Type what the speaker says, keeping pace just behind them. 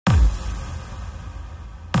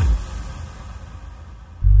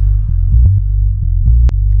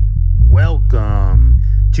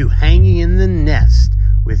to Hanging in the Nest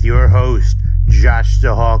with your host, Josh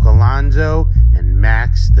the Hawk Alonzo and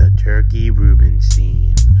Max the Turkey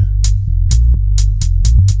Rubenstein.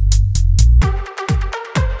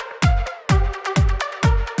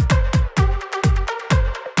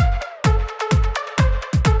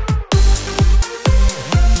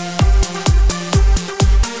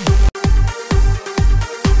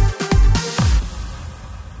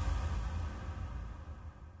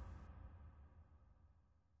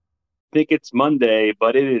 Think it's Monday,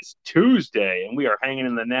 but it is Tuesday, and we are hanging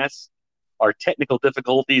in the nest. Our technical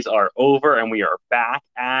difficulties are over, and we are back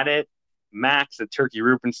at it. Max, the Turkey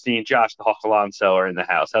Rubenstein, Josh, the Hawk Alonso are in the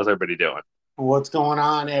house. How's everybody doing? What's going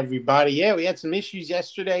on, everybody? Yeah, we had some issues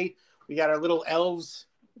yesterday. We got our little elves,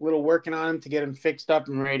 working on them to get them fixed up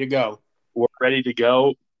and ready to go. We're ready to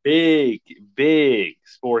go. Big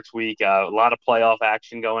sports week. A lot of playoff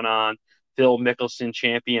action going on. Phil Mickelson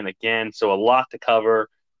champion again, so a lot to cover.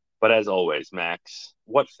 But as always, Max,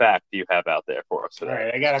 what fact do you have out there for us today? All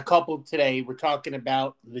right, I got a couple today. We're talking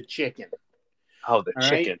about the chicken. Oh, the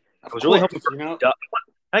chicken. Right? I was really hoping for duck. Can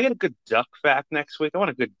I get a good duck fact next week? I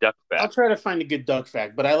want a good duck fact. I'll try to find a good duck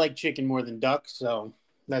fact, but I like chicken more than duck, so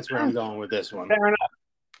that's where I'm going with this one. Fair enough.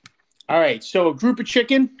 All right, so a group of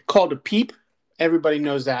chicken called a peep. Everybody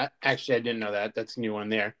knows that. Actually, I didn't know that. That's a new one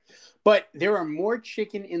there. But there are more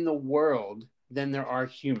chicken in the world than there are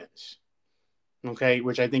humans. Okay,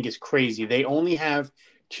 which I think is crazy. They only have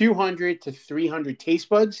 200 to 300 taste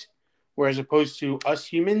buds, whereas opposed to us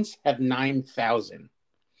humans have 9,000.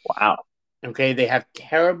 Wow. Okay, they have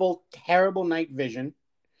terrible night vision,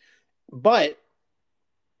 but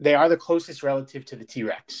they are the closest relative to the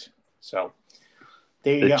T-Rex. So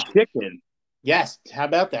there you go. Chicken. Yes, how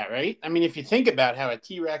about that, right? I mean, if you think about how a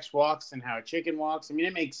T-Rex walks and how a chicken walks, I mean,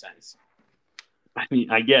 it makes sense. I mean,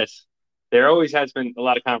 I guess. There always has been a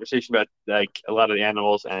lot of conversation about like a lot of the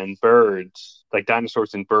animals and birds, like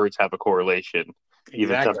dinosaurs and birds have a correlation. Exactly.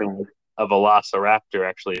 Even something like a velociraptor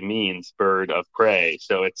actually means bird of prey.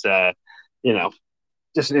 So it's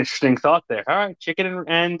just an interesting thought there. All right, chicken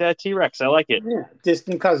and T-Rex, I like it. Yeah,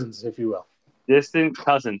 distant cousins, if you will. Distant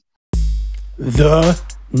cousins. The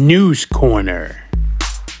News Corner.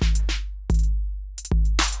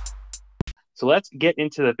 So let's get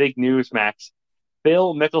into the big news, Max.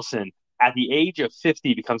 Phil Mickelson, at the age of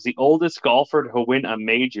 50, becomes the oldest golfer to win a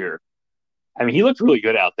major. I mean, he looked really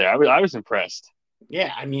good out there. I was impressed.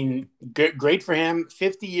 Yeah, I mean, great for him.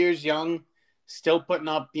 50 years young, still putting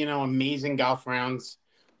up, amazing golf rounds.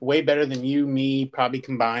 Way better than you, me, probably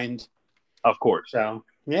combined. Of course. So,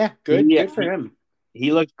 yeah, good for him.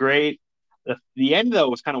 He looked great. The end, though,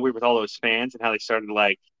 was kind of weird with all those fans and how they started,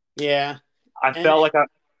 like... Yeah. I felt like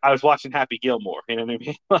I was watching Happy Gilmore. You know what I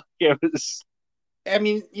mean? Like, it was... I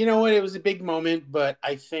mean, you know what? It was a big moment, but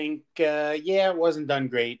I think, it wasn't done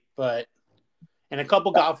great. And a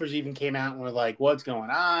couple golfers even came out and were like, what's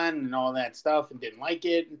going on and all that stuff and didn't like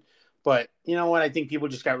it. But you know what? I think people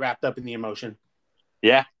just got wrapped up in the emotion.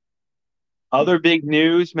 Yeah. Other big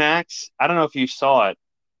news, Max. I don't know if you saw it,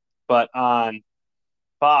 but on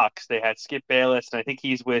Fox, they had Skip Bayless, and I think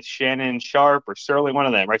he's with Shannon Sharp or Sterling, one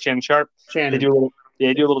of them, right? Shannon Sharp? Shannon.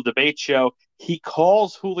 They do a little debate show. He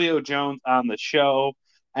calls Julio Jones on the show,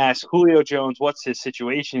 asks Julio Jones what's his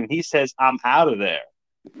situation. He says, I'm out of there.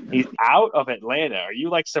 He's out of Atlanta. Are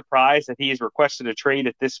you surprised that he has requested a trade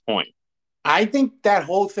at this point? I think that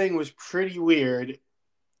whole thing was pretty weird.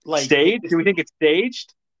 Staged? Do we think it's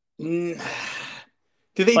staged? Do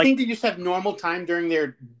they think they just have normal time during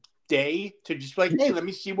their day to just hey, let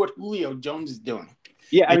me see what Julio Jones is doing?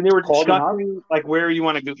 Yeah, I mean, they were discussing where he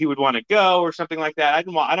would want to go or something like that. I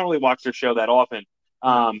don't really watch their show that often,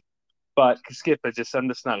 but Skip is I'm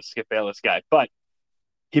just not a Skip Bayless guy. But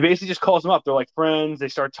he basically just calls them up. They're like friends. They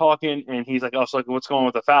start talking, and he's like, "Oh, so what's going on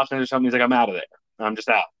with the Falcons or something?" He's like, "I'm out of there. I'm just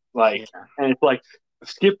out." And it's like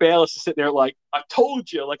Skip Bayless is sitting there like, "I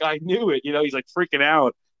told you, I knew it." He's freaking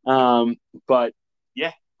out. But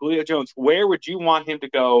yeah, Julio Jones. Where would you want him to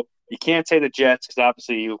go? You can't say the Jets because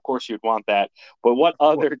obviously, of course, you'd want that. But what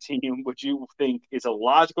other team would you think is a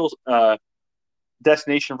logical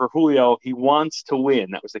destination for Julio? He wants to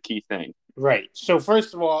win. That was the key thing. Right. So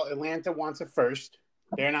first of all, Atlanta wants a first.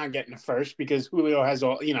 They're not getting a first because Julio has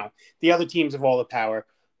all, the other teams have all the power.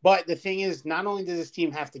 But the thing is, not only does this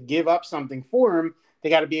team have to give up something for him, they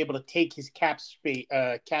got to be able to take his cap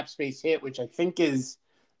space hit, which I think is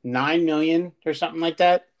 $9 million or something like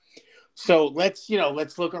that. So let's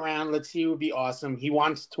look around. Let's see who would be awesome. He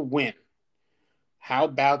wants to win. How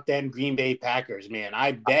about them Green Bay Packers, man?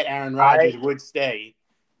 I bet Aaron Rodgers would stay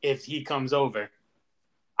if he comes over.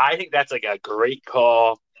 I think that's a great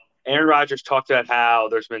call. Aaron Rodgers talked about how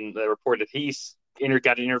there's been the report that he's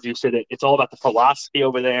got an interview said that it's all about the philosophy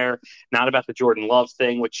over there, not about the Jordan Love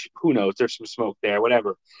thing. Which who knows? There's some smoke there,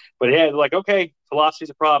 whatever. But yeah, like okay, philosophy's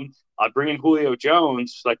a problem. I'll bring in Julio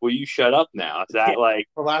Jones. Like, will you shut up now? Is Yeah, that like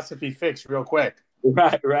philosophy fixed real quick.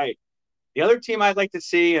 right? Right. The other team I'd like to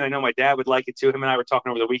see, and I know my dad would like it too. Him and I were talking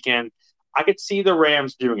over the weekend. I could see the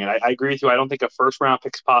Rams doing it. I agree with you. I don't think a first round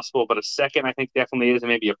pick's possible, but a second I think definitely is, and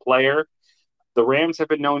maybe a player. The Rams have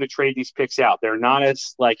been known to trade these picks out. They're not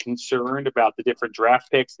as like concerned about the different draft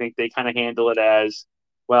picks. I think they kind of handle it as,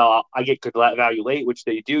 well, I get good value late, which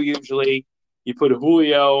they do usually. You put a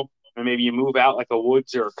Julio, and maybe you move out like a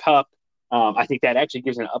Woods or a Cup. I think that actually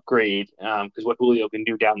gives an upgrade because what Julio can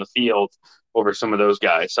do down the field over some of those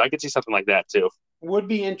guys. So I could see something like that too. Would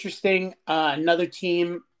be interesting. Another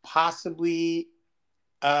team possibly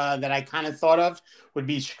that I kind of thought of would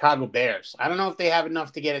be Chicago Bears. I don't know if they have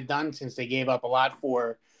enough to get it done since they gave up a lot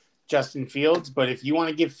for Justin Fields, but if you want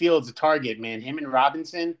to give Fields a target, man, him and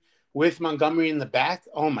Robinson with Montgomery in the back,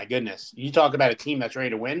 oh my goodness. You talk about a team that's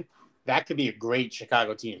ready to win. That could be a great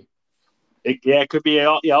Chicago team. It could be.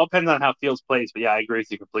 All depends on how Fields plays, but yeah, I agree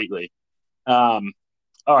with you completely. All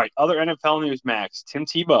right, other NFL news, Max. Tim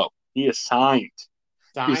Tebow, he is signed.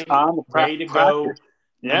 He's Signed, on the ready to practice. go.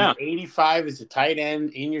 Yeah. Number 85 is a tight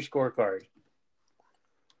end in your scorecard.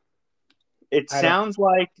 It sounds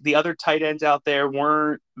like the other tight ends out there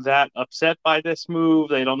weren't that upset by this move.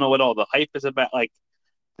 They don't know what all the hype is about, like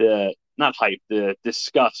the not hype, the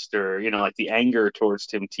disgust or like the anger towards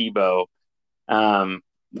Tim Tebow.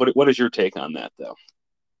 What is your take on that though?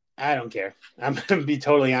 I don't care. I'm going to be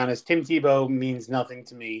totally honest. Tim Tebow means nothing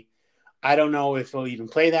to me. I don't know if he'll even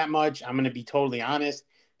play that much. I'm going to be totally honest.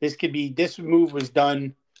 This move was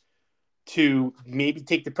done to maybe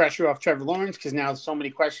take the pressure off Trevor Lawrence because now so many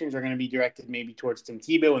questions are going to be directed maybe towards Tim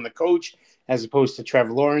Tebow and the coach as opposed to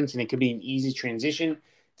Trevor Lawrence, and it could be an easy transition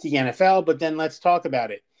to the NFL. But then let's talk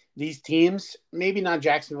about it. These teams, maybe not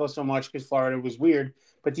Jacksonville so much because Florida was weird,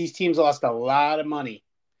 but these teams lost a lot of money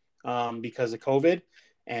because of COVID.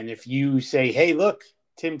 And if you say, hey, look,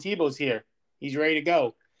 Tim Tebow's here, he's ready to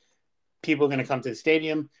go, people are going to come to the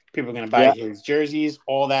stadium, people are going to buy his jerseys,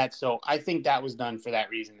 all that. So I think that was done for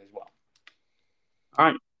that reason as well. All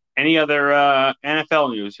right. Any other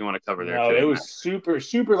NFL news you want to cover there? No, today, it was super,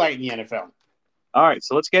 super light in the NFL. All right,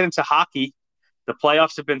 so let's get into hockey. The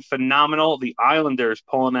playoffs have been phenomenal. The Islanders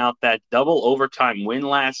pulling out that double overtime win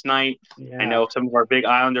last night. Yeah. I know some of our big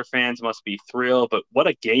Islander fans must be thrilled, but what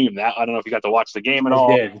a game that! I don't know if you got to watch the game at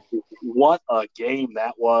all. I did. What a game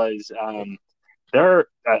that was! They're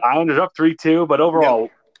Islanders up 3-2, but overall,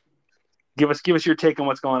 give us your take on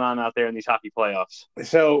what's going on out there in these hockey playoffs.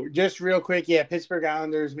 So just real quick, Pittsburgh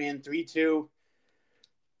Islanders, man, 3-2.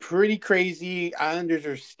 Pretty crazy. Islanders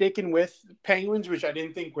are sticking with Penguins, which I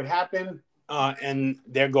didn't think would happen. And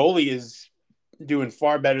their goalie is doing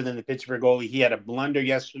far better than the Pittsburgh goalie. He had a blunder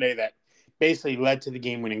yesterday that basically led to the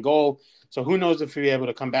game-winning goal. So who knows if he'll be able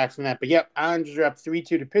to come back from that. But, Islanders are up 3-2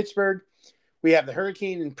 to Pittsburgh. We have the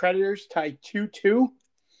Hurricane and Predators tied 2-2.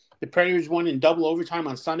 The Predators won in double overtime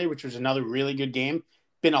on Sunday, which was another really good game.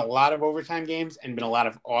 Been a lot of overtime games and been a lot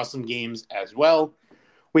of awesome games as well.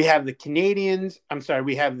 We have the Canadians. I'm sorry.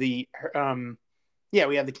 We have the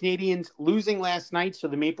Canadians losing last night. So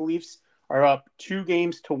the Maple Leafs are up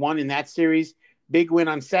 2-1 in that series. Big win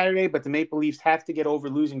on Saturday, but the Maple Leafs have to get over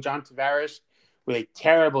losing John Tavares with a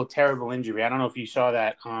terrible, terrible injury. I don't know if you saw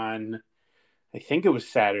that on, I think it was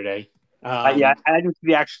Saturday. I didn't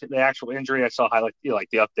see the actual injury. I saw the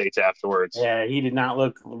updates afterwards. Yeah, he did not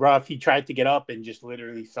look rough. He tried to get up and just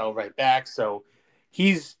literally fell right back. So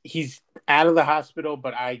he's out of the hospital,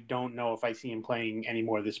 but I don't know if I see him playing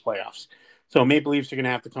anymore this playoffs. So Maple Leafs are going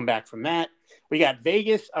to have to come back from that. We got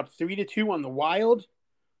Vegas up 3-2 on the Wild.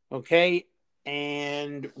 Okay.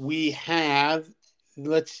 And we have,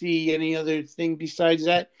 let's see, any other thing besides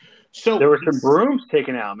that? So there were some brooms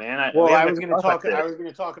taken out, man. I was going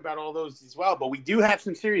to talk about all those as well, but we do have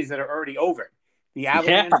some series that are already over. The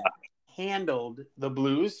Avalanche handled the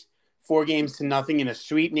Blues 4-0 in a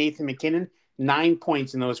sweep. Nathan McKinnon, 9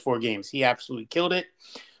 points in those 4 games. He absolutely killed it.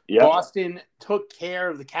 Yep. Boston took care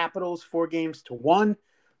of the Capitals 4-1.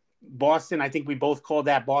 Boston, I think we both called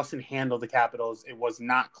that. Boston handled the Capitals. It was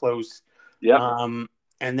not close. Yeah.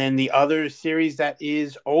 And then the other series that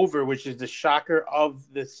is over, which is the shocker of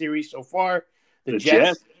the series so far, the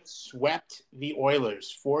Jets swept the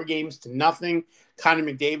Oilers 4-0. Connor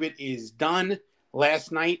McDavid is done.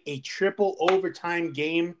 Last night, a triple overtime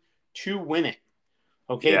game to win it.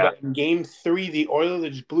 Okay, but in game 3, the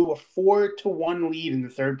Oilers blew a 4-1 lead in the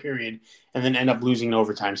third period and then end up losing in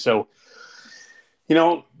overtime. So,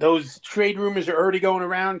 those trade rumors are already going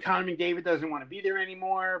around. Connor McDavid doesn't want to be there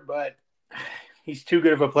anymore, but He's too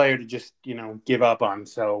good of a player to just, give up on.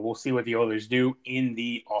 So we'll see what the Oilers do in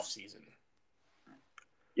the offseason.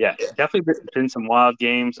 Yeah, definitely been some wild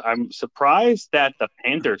games. I'm surprised that the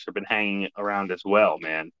Panthers have been hanging around as well,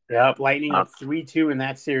 man. Yep, Lightning Uh, up 3-2 in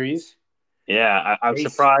that series. yeah, I'm They,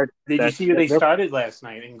 surprised did you that see who they they're started last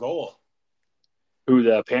night in goal? who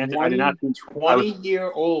the Panthers. I did not 20, see. I was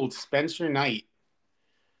 20-year-old Spencer Knight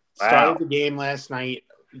wow. started the game last night.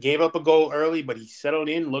 Gave up a goal early, but he settled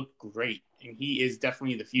in, looked great. And he is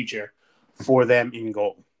definitely the future for them in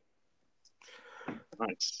goal.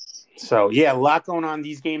 Nice. So, yeah, a lot going on.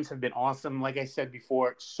 These games have been awesome. Like I said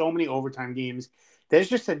before, so many overtime games. There's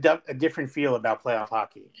just a different feel about playoff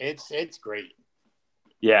hockey. It's great.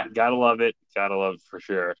 Yeah, gotta love it. Gotta love it for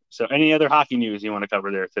sure. So, any other hockey news you want to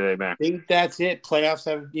cover there today, man? I think that's it. Playoffs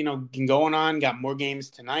have, been going on. Got more games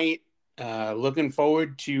tonight. Looking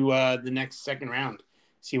forward to the next second round.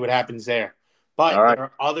 See what happens there. All But right. there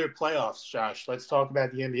are other playoffs, Josh. Let's talk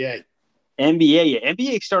about the NBA. NBA, yeah,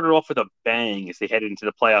 NBA started off with a bang as they headed into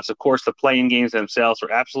the playoffs. Of course, the playing games themselves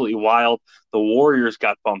were absolutely wild. The Warriors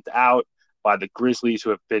got bumped out by the Grizzlies, who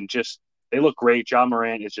have been they look great. John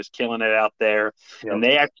Morant is just killing it out there. And Yep.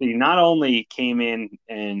 they actually not only came in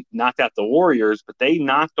and knocked out the Warriors, but they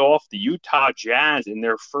knocked off the Utah Jazz in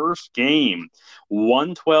their first game,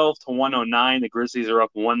 112 to 109. The Grizzlies are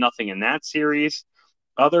up 1-0 in that series.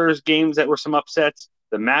 Other games that were some upsets,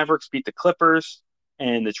 the Mavericks beat the Clippers,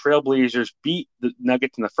 and the Trailblazers beat the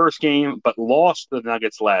Nuggets in the first game, but lost the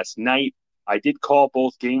Nuggets last night. I did call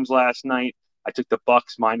both games last night. I took the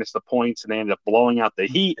Bucks minus the points, and they ended up blowing out the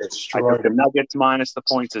Heat. I took Destroyed the them. Nuggets minus the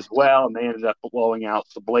points as well, and they ended up blowing out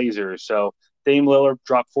the Blazers. So Dame Lillard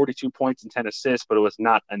dropped 42 points and 10 assists, but it was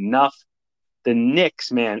not enough. The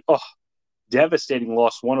Knicks, man, devastating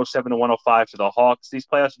loss, 107 to 105 to the Hawks. These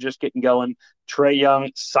playoffs are just getting going. Trae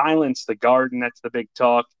Young silenced the Garden. That's the big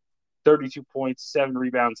talk. 32 points, 7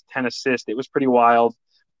 rebounds, 10 assists. It was pretty wild.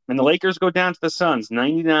 And the Lakers go down to the Suns,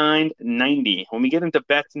 99-90. When we get into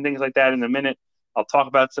bets and things like that in a minute, I'll talk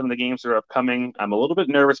about some of the games that are upcoming. I'm a little bit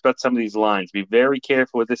nervous about some of these lines. Be very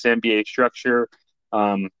careful with this NBA structure.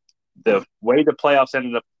 The way the playoffs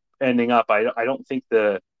ending up, I don't think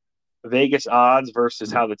the Vegas odds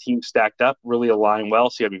versus how the team stacked up really align well.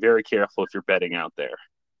 So you got to be very careful if you're betting out there.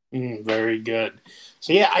 Very good.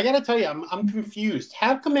 So yeah, I got to tell you, I'm confused.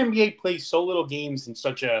 How come NBA plays so little games in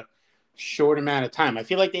such a short amount of time? I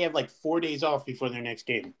feel like they have like 4 days off before their next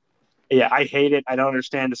game. Yeah, I hate it. I don't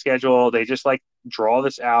understand the schedule. They just like draw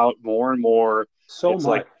this out more and more. So It's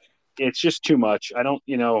like much. it's just too much. I don't,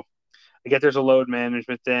 I get there's a load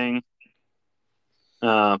management thing.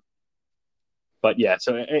 Uh, but yeah,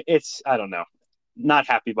 so it's I don't know. Not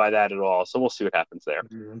happy by that at all. So we'll see what happens there.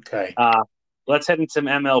 Okay. Let's head into some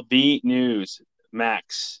MLB news.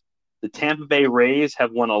 Max, the Tampa Bay Rays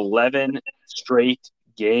have won 11 straight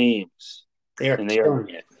games, They are and they are killing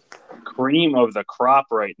it. cream of the crop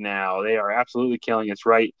right now. They are absolutely killing it. It's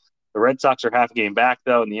right. The Red Sox are half a game back,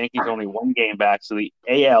 though, and the Yankees are only 1 game back. So the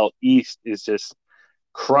AL East is just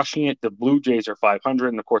crushing it. The Blue Jays are 500,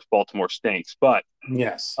 and of course, Baltimore stinks. But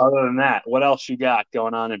Yes. other than that, what else you got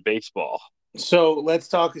going on in baseball? So let's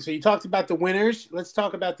talk. So you talked about the winners. Let's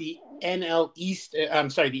talk about the NL East. I'm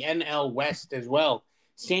sorry, the NL West as well.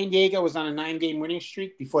 San Diego was on a 9-game winning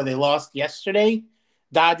streak before they lost yesterday.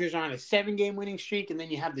 Dodgers are on a 7-game winning streak, and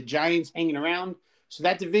then you have the Giants hanging around. So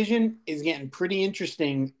that division is getting pretty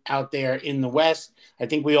interesting out there in the West. I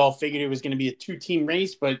think we all figured it was going to be a 2-team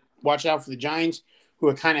race, but watch out for the Giants, who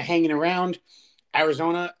are kind of hanging around.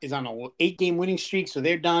 Arizona is on an 8-game winning streak, so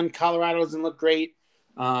they're done. Colorado doesn't look great.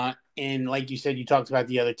 And like you said, you talked about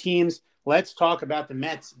the other teams. Let's talk about the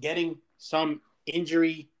Mets getting some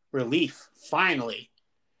injury relief. Finally,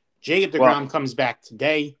 Jacob Well, deGrom comes back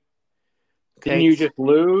today. didn't Okay, you just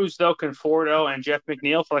lose, though, Conforto and Jeff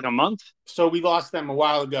McNeil for like a month? so we lost them a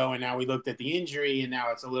while ago, and now we looked at the injury, and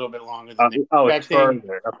now it's a little bit longer than they were It's expecting.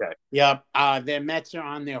 further. Okay. Yep, their Mets are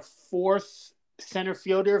on their 4th center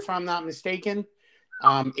fielder, if I'm not mistaken.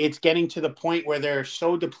 It's getting to the point where they're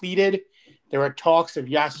so depleted. There are talks of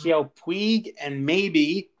Yasiel Puig and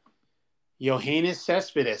maybe Yoenis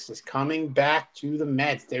Cespedes is coming back to the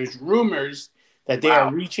Mets. There's rumors that they are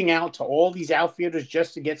Wow. reaching out to all these outfielders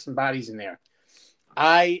just to get some bodies in there.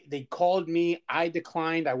 They called me. I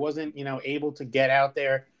declined. I wasn't, able to get out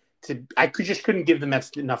there to. Just couldn't give the Mets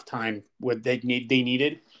enough time what they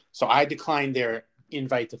needed. So I declined their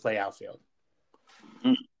invite to play outfield.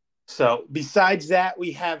 Mm. So besides that,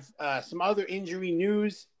 we have some other injury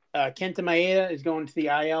news. Kenta Maeda is going to the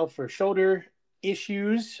IL for shoulder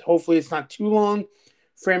issues. Hopefully it's not too long.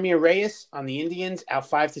 Fremia Reyes on the Indians out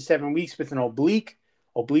 5 to 7 weeks with an oblique.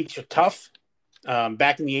 Obliques are tough.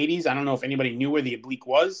 back in the 80s. I don't know if anybody knew where the oblique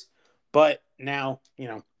was, but now,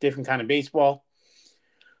 different kind of baseball.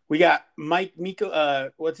 We got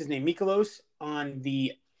what's his name? Mikolos on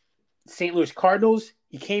the St. Louis Cardinals.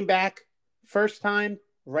 He came back first time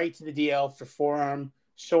right to the DL for forearm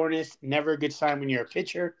soreness. Never a good sign when you're a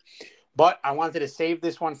pitcher. But I wanted to save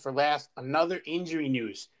this one for last. Another injury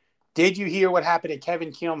news. Did you hear what happened to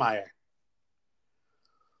Kevin Kiermaier?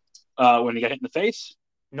 When he got hit in the face?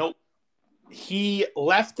 Nope. He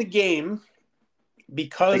left the game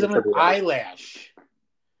because of an eyelash.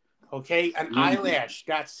 Okay, an eyelash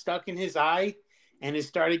got stuck in his eye and it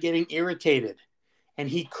started getting irritated. And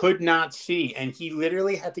he could not see. And he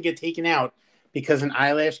literally had to get taken out because an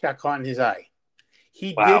eyelash got caught in his eye.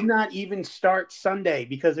 He did not even start Sunday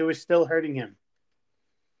because it was still hurting him.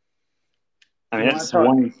 I mean, that's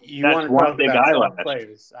one big eyelash.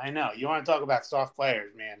 Players. I know. You want to talk about soft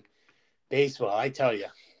players, man. Baseball, I tell you.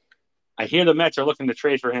 I hear the Mets are looking to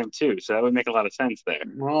trade for him, too, so that would make a lot of sense there.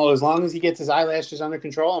 Well, as long as he gets his eyelashes under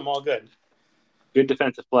control, I'm all good. Good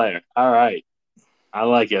defensive player. All right. I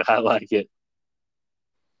like it.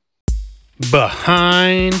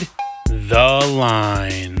 Behind the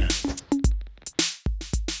line.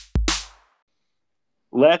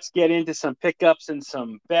 Let's get into some pickups and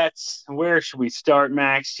some bets. Where should we start,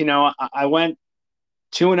 Max? I went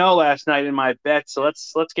 2-0 last night in my bet, so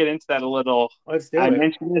let's get into that a little. Let's do it. I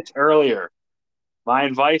mentioned this earlier. My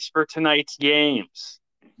advice for tonight's games: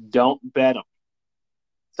 don't bet them.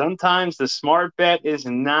 Sometimes the smart bet is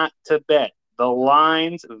not to bet. The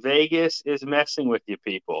lines, Vegas is messing with you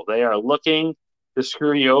people. They are looking to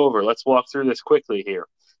screw you over. Let's walk through this quickly here.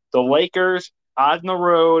 The Lakers on the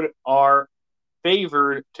road are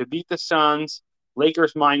favored to beat the Suns.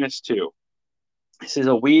 Lakers -2. This is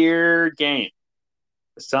a weird game.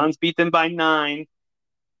 The Suns beat them by 9.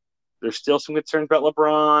 There's still some concerns about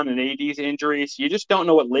LeBron and AD's injuries. You just don't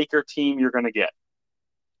know what Laker team you're going to get.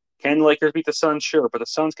 Can the Lakers beat the Suns? Sure, but the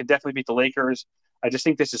Suns can definitely beat the Lakers. I just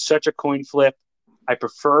think this is such a coin flip. I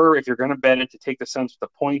prefer, if you're going to bet it, to take the Suns with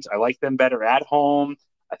the points. I like them better at home.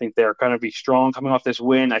 I think they're going to be strong coming off this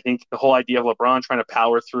win. I think the whole idea of LeBron trying to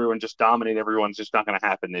power through and just dominate everyone is just not going to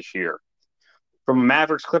happen this year. From a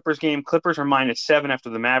Mavericks-Clippers game, Clippers are -7 after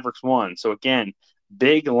the Mavericks won. So, again,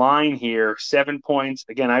 big line here, 7 points.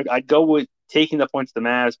 Again, I'd go with taking the points to the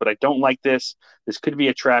Mavs, but I don't like this. This could be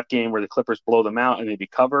a trap game where the Clippers blow them out and maybe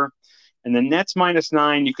cover. And the Nets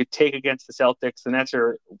 -9 you could take against the Celtics. The Nets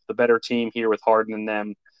are the better team here with Harden and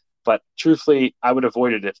them. But truthfully, I would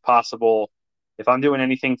avoid it if possible. If I'm doing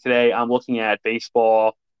anything today, I'm looking at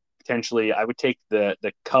baseball. Potentially, I would take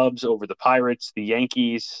the Cubs over the Pirates, the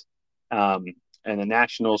Yankees, and the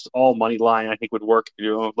Nationals. All money line, I think, would work if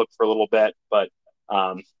you want to look for a little bet. But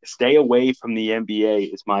stay away from the NBA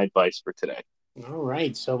is my advice for today. All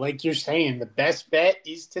right. So like you're saying, the best bet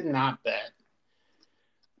is to not bet.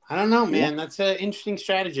 I don't know, man. That's an interesting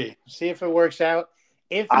strategy. See if it works out.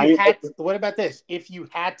 What about this? If you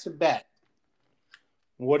had to bet,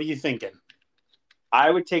 what are you thinking? I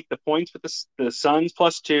would take the points with the Suns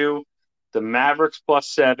 +2, the Mavericks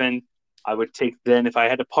 +7. I would take then, if I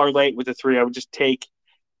had to parlay it with the 3, I would take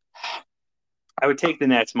the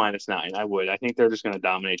Nets -9. I would. I think they're just going to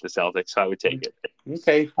dominate the Celtics, so I would take it.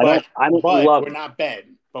 Okay, but we're not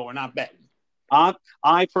betting. But we're not betting.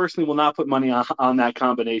 I personally will not put money on that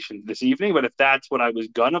combination this evening, but if that's what I was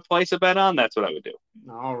going to place a bet on, that's what I would do.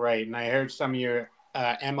 All right, and I heard some of your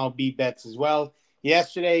MLB bets as well.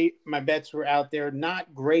 Yesterday, my bets were out there.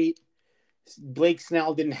 Not great. Blake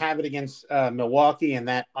Snell didn't have it against Milwaukee, and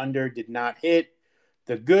that under did not hit.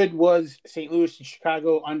 The good was St. Louis and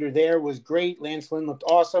Chicago under there was great. Lance Lynn looked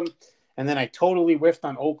awesome. And then I totally whiffed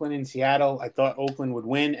on Oakland and Seattle. I thought Oakland would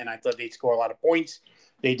win, and I thought they'd score a lot of points.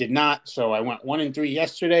 They did not, so I went 1-3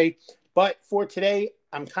 yesterday. But for today,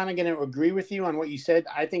 I'm kind of going to agree with you on what you said.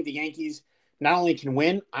 I think the Yankees not only can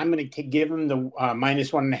win, I'm going to give them the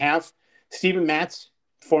 -1.5. Steven Matz,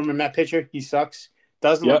 former Met pitcher, he sucks.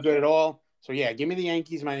 Doesn't look good at all. So, yeah, give me the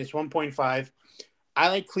Yankees -1.5. I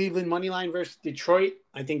like Cleveland moneyline versus Detroit.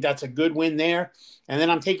 I think that's a good win there. And then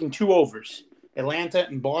I'm taking 2 overs. Atlanta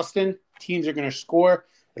and Boston. Teams are going to score.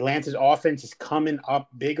 Atlanta's offense is coming up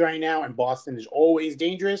big right now, and Boston is always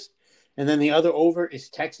dangerous. And then the other over is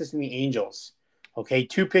Texas and the Angels. Okay,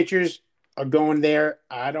 2 pitchers are going there.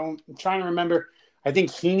 I'm trying to remember. I think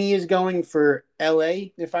Heaney is going for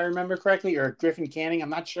L.A., if I remember correctly, or Griffin Canning. I'm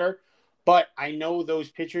not sure. But I know those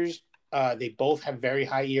pitchers, they both have very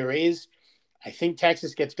high ERAs. I think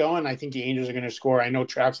Texas gets going. I think the Angels are going to score. I know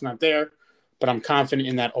Trout's not there, but I'm confident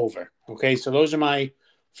in that over. Okay, so those are my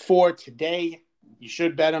 4 today. You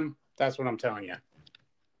should bet them. That's what I'm telling you.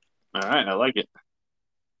 All right, I like it.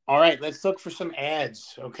 All right, let's look for some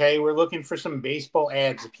ads. Okay, we're looking for some baseball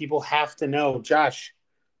ads that people have to know. Josh,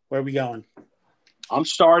 where are we going? I'm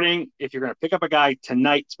starting. If you're going to pick up a guy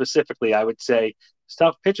tonight specifically, I would say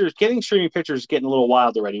stuff pitchers getting streaming pitchers is getting a little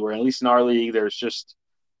wild already. Where at least in our league, I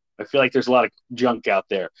feel like there's a lot of junk out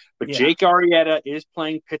there. But Yeah. Jake Arrieta is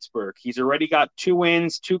playing Pittsburgh. He's already got 2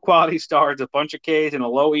 wins, 2 quality starts, a bunch of Ks, and a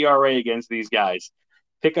low ERA against these guys.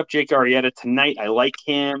 Pick up Jake Arrieta tonight. I like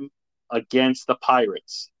him against the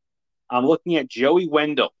Pirates. I'm looking at Joey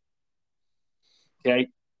Wendell. Okay.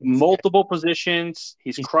 Multiple positions.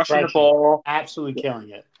 He's crushing the ball. Absolutely killing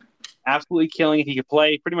it. Absolutely killing it. He could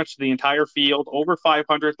play pretty much the entire field. Over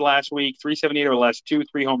 500 last week, 378 over the last 2,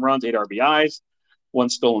 3 home runs, 8 RBIs, 1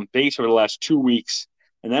 stolen base over the last 2 weeks.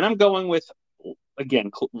 And then I'm going with,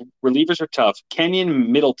 again, relievers are tough.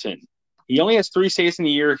 Kenyon Middleton. He only has 3 saves in a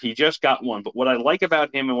year. He just got 1. But what I like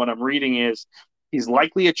about him and what I'm reading is he's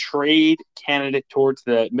likely a trade candidate towards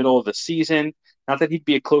the middle of the season. Not that he'd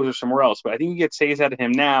be a closer somewhere else, but I think you get saves out of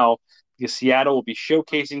him now because Seattle will be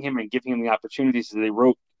showcasing him and giving him the opportunities as they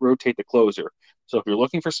rotate the closer. So if you're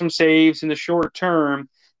looking for some saves in the short term,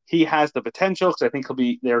 he has the potential because I think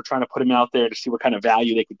they're trying to put him out there to see what kind of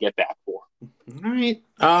value they could get back for. All right.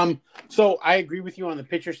 So I agree with you on the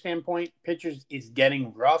pitcher standpoint. Pitchers is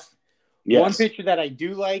getting rough. Yes. One pitcher that I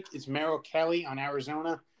do like is Merrill Kelly on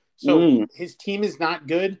Arizona. So his team is not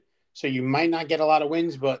good, so you might not get a lot of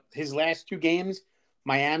wins, but his last 2 games,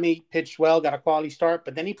 Miami pitched well, got a quality start,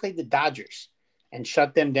 but then he played the Dodgers and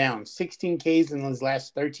shut them down. 16 Ks in his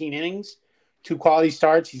last 13 innings, 2 quality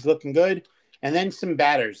starts. He's looking good. And then some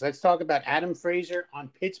batters. Let's talk about Adam Frazier on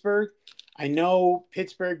Pittsburgh. I know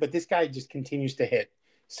Pittsburgh, but this guy just continues to hit.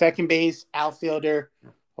 Second base, outfielder.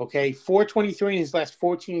 Okay, 423 in his last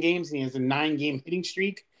 14 games, and he has a 9-game hitting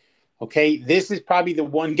streak. Okay, this is probably the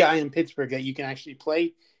one guy in Pittsburgh that you can actually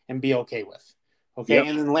play and be okay with. Okay, yep.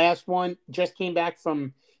 And then last one, just came back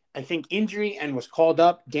from, I think, injury and was called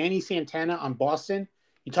up. Danny Santana on Boston.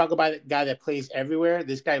 You talk about a guy that plays everywhere.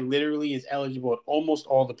 This guy literally is eligible at almost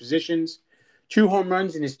all the positions. 2 home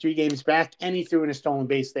runs in his 3 games back, and he threw in a stolen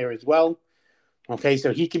base there as well. Okay,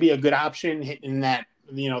 so he could be a good option hitting that,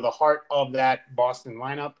 the heart of that Boston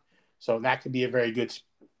lineup. So that could be a very good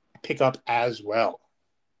pickup as well.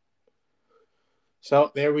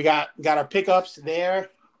 So there we got our pickups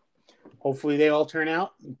there. Hopefully they all turn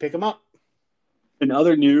out and pick them up. In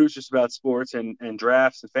other news, just about sports and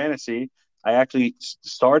drafts and fantasy, I actually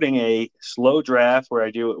starting a slow draft where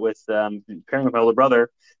I do it with pairing with my older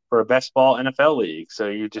brother for a best ball NFL league. So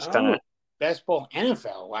you just kind of best ball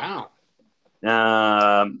NFL. Wow.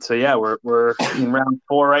 So yeah, we're in round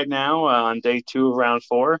 4 right now on day 2 of round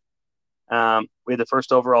 4. We had the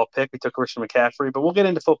first overall pick. We took Christian McCaffrey, but we'll get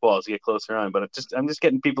into football as we get closer on. But I'm just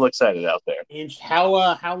getting people excited out there. And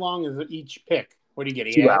how long is each pick? What do you get?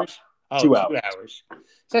 8 hours? Oh, 2 hours. So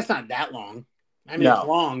that's not that long. I mean, It's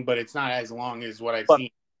long, but it's not as long as what I've seen.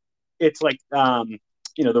 It's like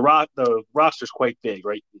the roster's quite big,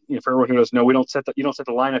 right? For everyone who doesn't know, you don't set the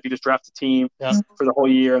lineup. You just draft the team for the whole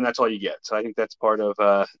year, and that's all you get. So I think that's part of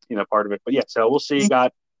it. But yeah, so we'll see.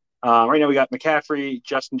 Got right now we got McCaffrey,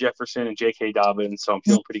 Justin Jefferson, and J.K. Dobbins. So I'm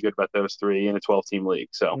feeling pretty good about those 3 in a 12-team league.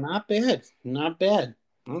 So not bad.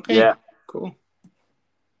 Okay, yeah, cool.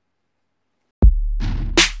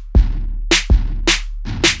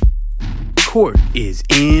 Court is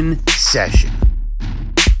in session.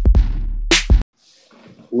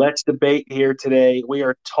 Let's debate here today. We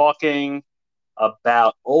are talking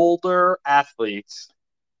about older athletes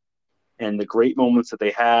and the great moments that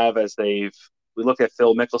they have as we look at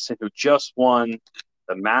Phil Mickelson, who just won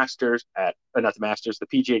the the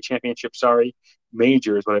PGA Championship,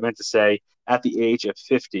 major is what I meant to say, at the age of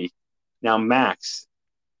 50. Now, Max,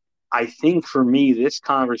 I think for me, this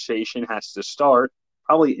conversation has to start,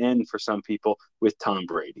 probably end for some people, with Tom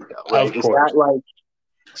Brady, though, right? Is that like,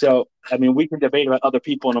 so, I mean, we can debate about other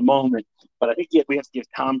people in a moment, but I think we have to give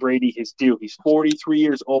Tom Brady his due. He's 43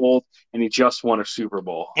 years old, and he just won a Super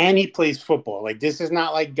Bowl. And he plays football. Like, this is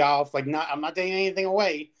not like golf. Like, I'm not taking anything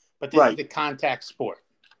away, but this is the contact sport.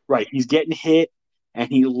 Right. He's getting hit, and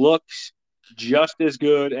he looks just as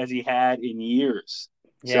good as he had in years.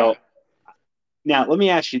 Yeah. So, now, let me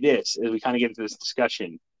ask you this as we kind of get into this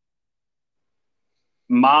discussion.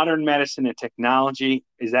 Modern medicine and technology,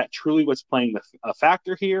 is that truly what's playing a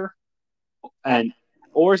factor here?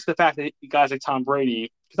 Or is the fact that guys like Tom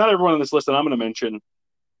Brady, because not everyone on this list that I'm going to mention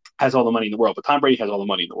has all the money in the world, but Tom Brady has all the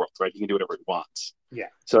money in the world, right? He can do whatever he wants. Yeah.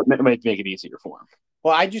 So it might make it easier for him.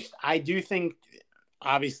 Well, I do think,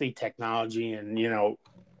 obviously, technology and,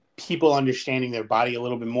 people understanding their body a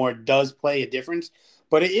little bit more does play a difference.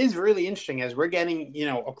 But it is really interesting as we're getting,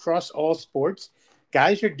 across all sports,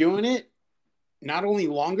 guys are doing it not only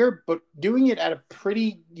longer, but doing it at a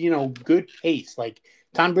pretty, good pace. Like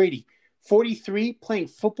Tom Brady, 43, playing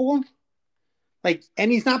football. Like,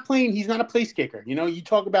 and he's not a place kicker. You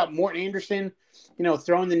talk about Morton Anderson,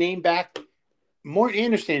 throwing the name back. Morton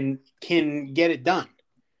Anderson can get it done.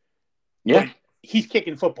 Yeah. But he's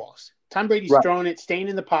kicking footballs. Tom Brady's throwing it, staying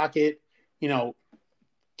in the pocket,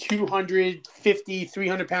 250,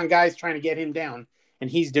 300-pound guys trying to get him down, and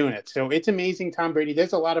he's doing it. So it's amazing, Tom Brady.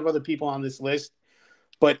 There's a lot of other people on this list,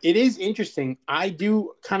 but it is interesting. I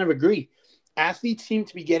do kind of agree. Athletes seem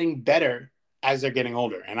to be getting better as they're getting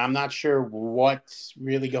older, and I'm not sure what's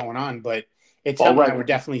really going on, but it's something that we're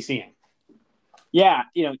definitely seeing. Yeah,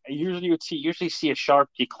 usually you see a sharp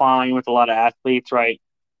decline with a lot of athletes, right?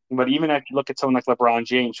 But even if you look at someone like LeBron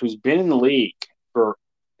James, who's been in the league for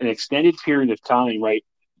an extended period of time, right?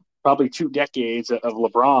 Probably 2 decades of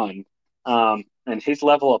LeBron, and his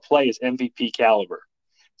level of play is MVP caliber.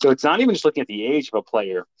 So it's not even just looking at the age of a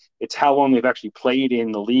player; it's how long they've actually played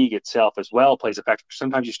in the league itself as well plays a factor.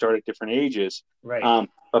 Sometimes you start at different ages, right?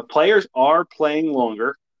 But players are playing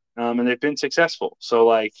longer, and they've been successful. So,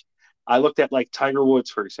 like, I looked at like Tiger Woods,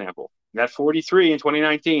 for example. At 43 in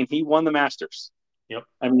 2019, he won the Masters. Yep.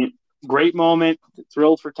 I mean, great moment.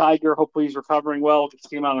 Thrilled for Tiger. Hopefully he's recovering well. Get to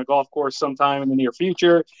see him out on a golf course sometime in the near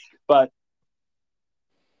future. But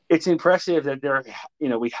it's impressive that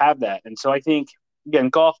we have that. And so I think, again,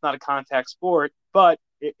 golf, not a contact sport, but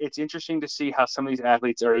it's interesting to see how some of these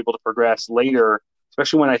athletes are able to progress later,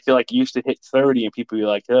 especially when I feel like you used to hit 30 and people be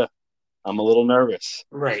like, I'm a little nervous.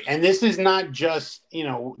 Right. And this is not just,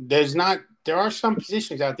 there are some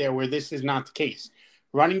positions out there where this is not the case.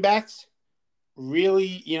 Running backs,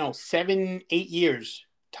 really, 7-8 years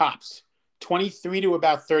tops, 23 to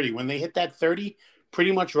about 30. When they hit that 30,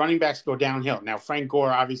 pretty much running backs go downhill. Now, Frank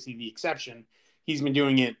Gore, obviously the exception. He's been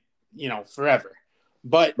doing it, forever.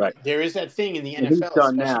 But there is that thing in the NFL,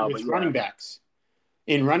 especially with running backs.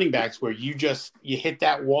 In running backs, where you hit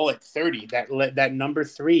that wall at 30, that number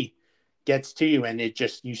 3 gets to you, and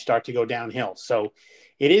you start to go downhill. So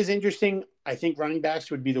it is interesting. I think running backs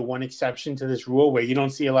would be the one exception to this rule, where you don't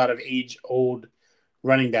see a lot of age-old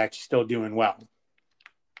running backs still doing well.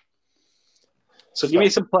 So give me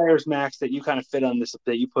some players, Max, that you kind of fit on this,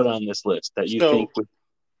 that you put on this list that you think would.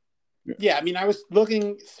 Yeah, I mean, I was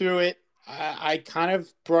looking through it. I kind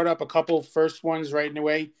of brought up a couple first ones right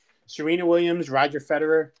away. Serena Williams, Roger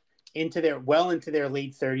Federer, into their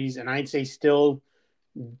late 30s, and I'd say still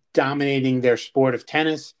dominating their sport of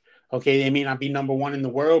tennis. Okay, they may not be number 1 in the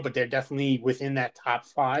world, but they're definitely within that top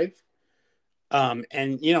 5.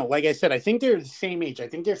 And, like I said, I think they're the same age. I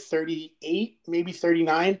think they're 38, maybe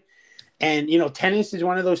 39. And, tennis is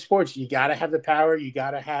one of those sports. You got to have the power. You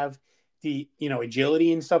got to have the,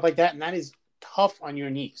 agility and stuff like that. And that is tough on your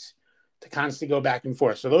knees to constantly go back and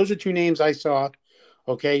forth. So those are 2 names I saw.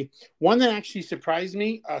 Okay. One that actually surprised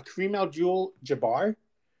me, Kareem Abdul-Jabbar.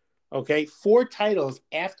 Okay. 4 titles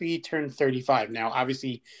after he turned 35. Now,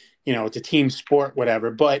 obviously, it's a team sport,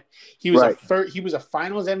 whatever, but he was he was a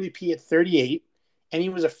finals MVP at 38, and he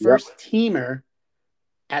was a first teamer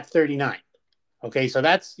at 39. Okay. So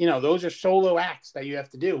that's, those are solo acts that you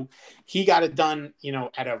have to do. He got it done,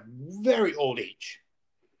 at a very old age.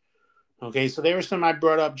 Okay. So there were some I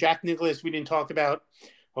brought up. Jack Nicklaus, we didn't talk about.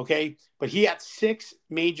 Okay. But he had 6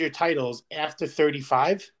 major titles after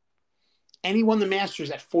 35, and he won the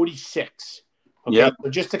Masters at 46. Okay. Yep. So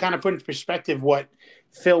just to kind of put into perspective what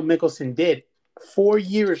Phil Mickelson did, 4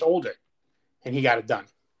 years older, and he got it done.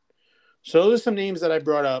 So those are some names that I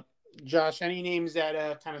brought up. Josh, any names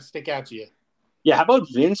that kind of stick out to you? Yeah, how about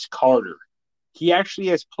Vince Carter? He actually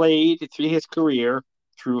has played through his career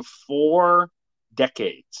through 4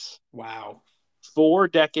 decades. Wow. 4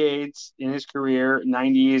 decades in his career,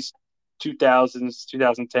 90s, 2000s,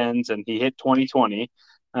 2010s, and he hit 2020.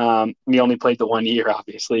 He only played the 1 year,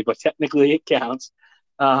 obviously, but technically it counts.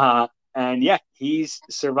 And yeah, he's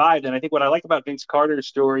survived. And I think what I like about Vince Carter's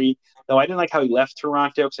story, though I didn't like how he left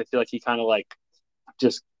Toronto, because I feel like he kind of like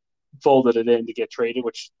just folded it in to get traded,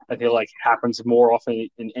 which I feel like happens more often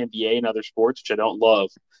in NBA and other sports, which I don't love.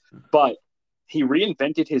 But he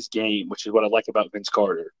reinvented his game, which is what I like about Vince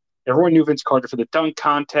Carter. Everyone knew Vince Carter for the dunk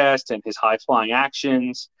contest and his high-flying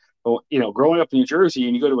actions. But, growing up in New Jersey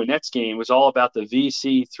and you go to a Nets game, it was all about the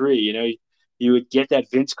VC3. You would get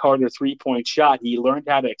that Vince Carter three-point shot. He learned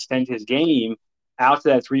how to extend his game out to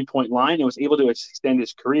that three-point line and was able to extend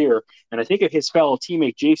his career. And I think of his fellow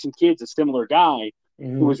teammate, Jason Kidd's a similar guy,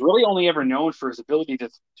 who was really only ever known for his ability to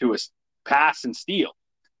pass and steal.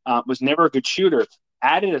 Was never a good shooter.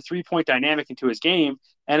 Added a three-point dynamic into his game,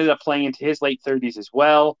 ended up playing into his late 30s as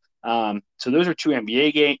well. So those are 2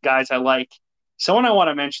 NBA guys I like. Someone I want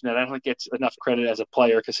to mention that I don't think gets enough credit as a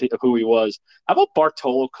player because of who he was. How about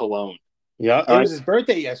Bartolo Colon? Yeah, All it right. was his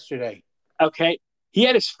birthday yesterday. Okay. He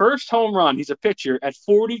had his first home run. He's a pitcher at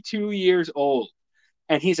 42 years old.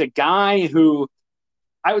 And he's a guy who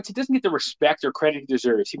I would say doesn't get the respect or credit he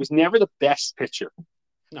deserves. He was never the best pitcher.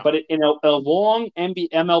 No. But in a long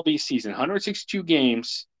MLB season, 162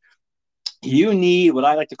 games, you need what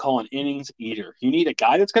I like to call an innings eater. You need a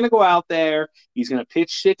guy that's going to go out there. He's going to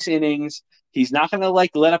pitch 6 innings. He's not going to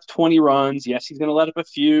let up 20 runs. Yes, he's going to let up a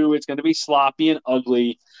few. It's going to be sloppy and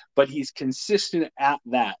ugly, but he's consistent at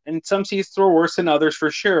that. And some seasons throw worse than others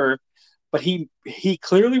for sure. But he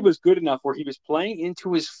clearly was good enough where he was playing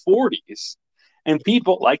into his 40s, and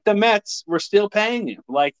people like the Mets were still paying him.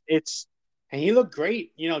 And he looked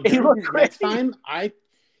great. He During looked his great. Mets time,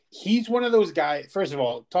 he's one of those guys. First of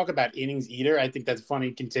all, talk about innings eater. I think that's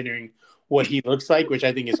funny considering what he looks like, which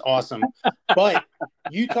I think is awesome. But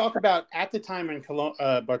you talk about at the time when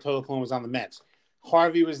Bartolo Colon was on the Mets,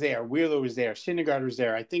 Harvey was there, Wheeler was there, Syndergaard was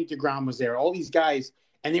there, I think DeGrom was there, all these guys,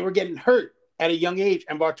 and they were getting hurt at a young age.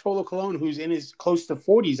 And Bartolo Colon, who's in his close to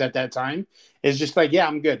 40s at that time, is just like, yeah,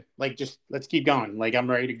 I'm good. Like, just let's keep going. Like, I'm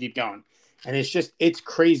ready to keep going. And it's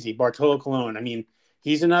crazy. Bartolo Colon. I mean,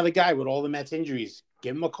 he's another guy with all the Mets injuries.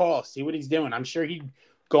 Give him a call. See what he's doing. I'm sure he'd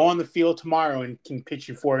go on the field tomorrow and can pitch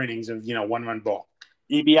you 4 innings of, 1-run ball.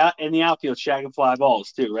 He'd be out in the outfield shagging fly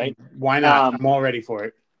balls too, right? Why not? I'm all ready for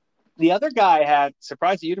it. The other guy I had,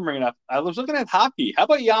 surprised that you didn't bring it up. I was looking at hockey. How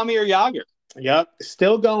about Jaromir Jagr? Yep.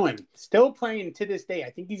 Still going. Still playing to this day. I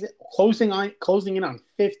think he's closing in on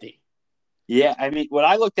 50. Yeah, I mean, what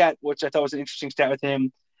I looked at, which I thought was an interesting stat with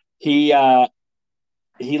him, he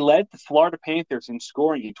led the Florida Panthers in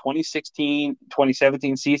scoring in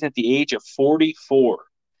 2016-2017 season at the age of 44.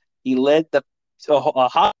 He led the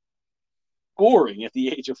hockey scoring at the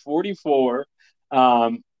age of 44.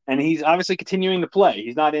 And he's obviously continuing to play.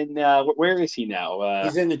 He's not in where is he now?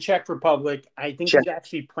 He's in the Czech Republic. I think he's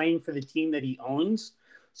actually playing for the team that he owns.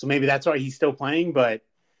 So maybe that's why he's still playing. But,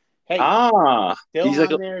 hey, still he's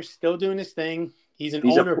on there, still doing his thing. He's an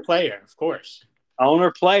owner-player, of course.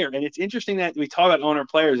 Owner-player. And it's interesting that we talk about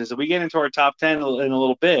owner-players. As we get into our top 10 in a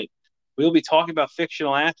little bit, we'll be talking about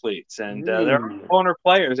fictional athletes. And there are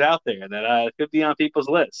owner-players out there that could be on people's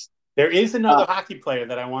list. There is another hockey player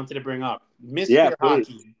that I wanted to bring up. Mr.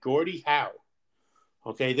 Hockey, Gordie Howe.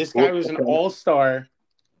 Okay, this guy was an all-star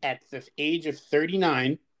at the age of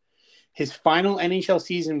 39. His final NHL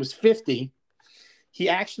season was 50. He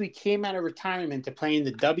actually came out of retirement to play in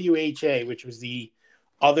the WHA, which was the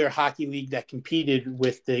other hockey league that competed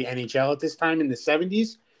with the NHL at this time in the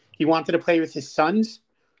 70s. He wanted to play with his sons.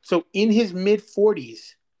 So in his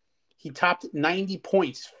mid-40s, he topped 90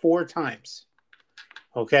 points 4 times.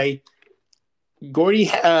 Okay, Gordie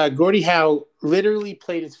Howe literally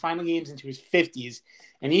played his final games into his 50s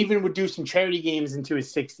and even would do some charity games into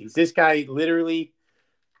his 60s. This guy literally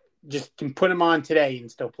just can put him on today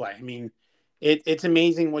and still play. I mean, it's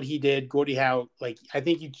amazing what he did. Gordie Howe, like I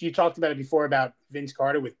think you talked about it before about Vince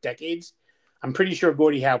Carter with decades. I'm pretty sure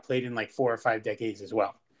Gordie Howe played in like 4 or 5 decades as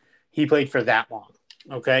well. He played for that long.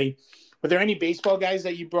 Okay, were there any baseball guys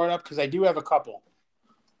that you brought up? Because I do have a couple.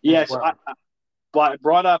 Yes, well. I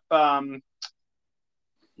brought up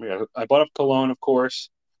Cologne, of course.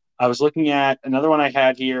 I was looking at another one I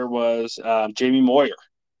had here was Jamie Moyer.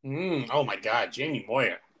 Oh my God, Jamie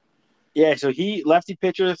Moyer. Yeah, so he lefty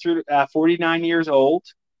pitcher through 49 years old,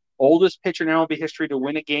 oldest pitcher in MLB history to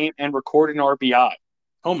win a game and record an RBI.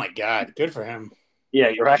 Oh my God, good for him. Yeah,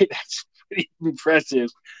 you're right. That's pretty impressive.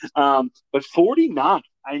 But 49,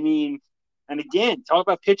 I mean, and again, talk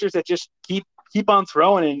about pitchers that just keep on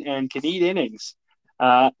throwing and can eat innings.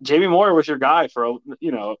 Jamie Moyer was your guy for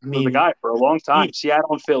the guy for a long time.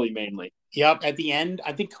 Seattle and Philly mainly. Yep. At the end,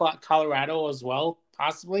 I think Colorado as well,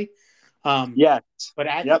 possibly. Yes. But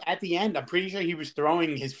at the end, I'm pretty sure he was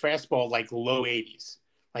throwing his fastball like low 80s.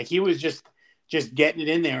 Like he was just getting it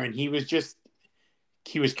in there, and he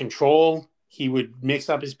was control. He would mix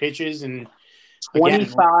up his pitches and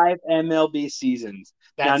 25 MLB seasons.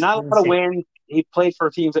 Now, not a lot of wins. He played for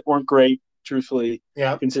teams that weren't great. Truthfully,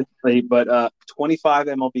 consistently, but 25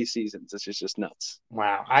 MLB seasons. It's just nuts.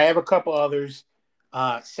 Wow. I have a couple others.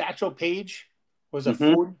 Satchel Paige was a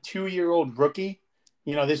 42-year-old rookie.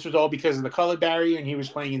 This was all because of the color barrier, and he was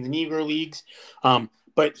playing in the Negro leagues.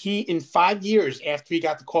 But he, in 5 years after he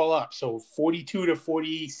got the call up, so 42 to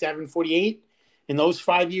 47, 48, in those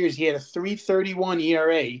 5 years, he had a 3.31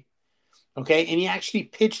 ERA. Okay, and he actually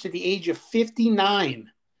pitched at the age of 59.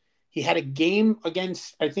 He had a game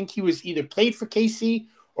against, I think he was either played for KC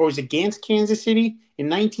or was against Kansas City. In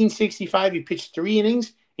 1965, he pitched 3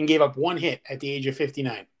 innings and gave up 1 hit at the age of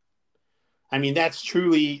 59. I mean, that's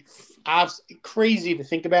truly crazy to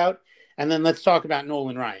think about. And then let's talk about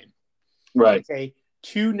Nolan Ryan. Right. Okay,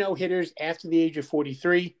 2 no-hitters after the age of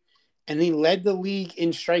 43, and he led the league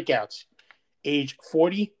in strikeouts, age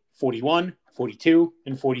 40, 41, 42,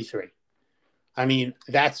 and 43. I mean,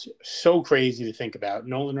 that's so crazy to think about.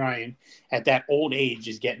 Nolan Ryan at that old age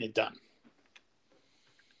is getting it done.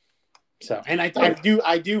 So, and I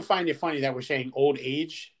do find it funny that we're saying old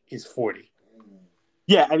age is 40.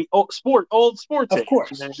 Yeah, I mean, old sports Of age.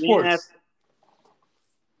 course, You know what I mean? sports. That's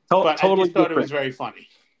But I totally just thought it different. was very funny.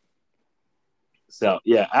 So,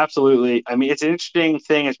 yeah, absolutely. I mean, it's an interesting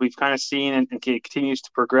thing as we've kind of seen and it continues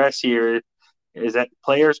to progress here is that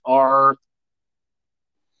players are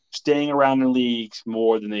staying around in leagues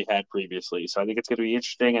more than they had previously. So I think it's going to be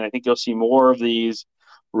interesting, and I think you'll see more of these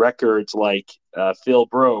records like Phil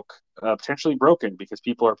broke, potentially broken because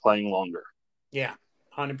people are playing longer. Yeah,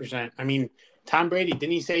 100%. I mean, Tom Brady,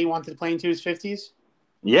 didn't he say he wanted to play into his 50s?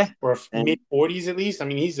 Yeah. Or mid-40s at least? I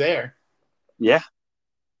mean, he's there. Yeah.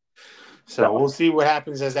 So we'll see what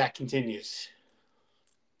happens as that continues.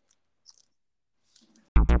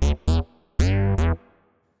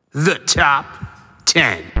 The top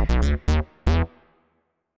 10.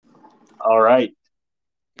 All right.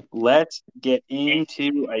 Let's get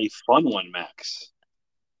into a fun one, Max.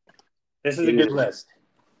 This is a good list.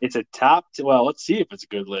 It's a well, let's see if it's a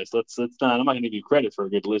good list. Let's not. I'm not going to give you credit for a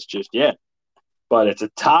good list just yet, but it's a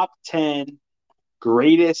top 10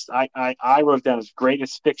 greatest. I wrote down as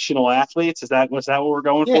greatest fictional athletes. Was that what we're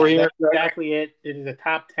going for here? That's exactly it. It is a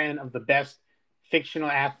top 10 of the best fictional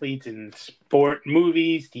athletes in sport,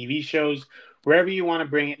 movies, TV shows, wherever you want to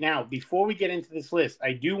bring it. Now, before we get into this list,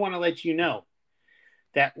 I do want to let you know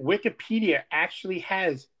that Wikipedia actually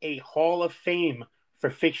has a Hall of Fame for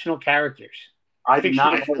fictional characters. I did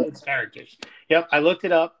not know that. Characters. Yep, I looked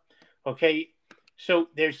it up. Okay, so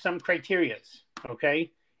there's some criterias.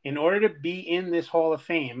 Okay, in order to be in this Hall of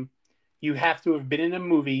Fame, you have to have been in a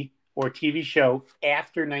movie or TV show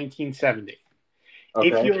after 1970. Okay.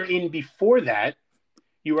 If you're in before that,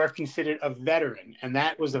 you are considered a veteran, and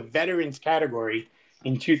that was a veterans category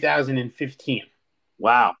in 2015.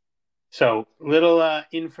 Wow. So little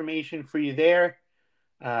information for you there.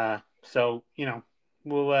 So,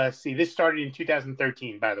 we'll see. This started in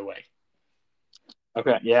 2013, by the way.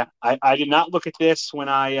 Okay, yeah. I did not look at this when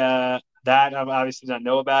I obviously did not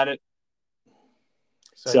know about it.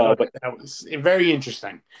 So but that was very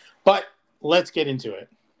interesting. But let's get into it.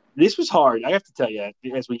 This was hard. I have to tell you,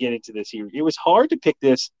 as we get into this here, it was hard to pick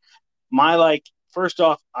this. First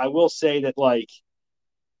off, I will say that,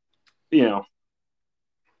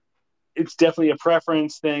 it's definitely a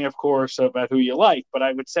preference thing, of course, about who you like. But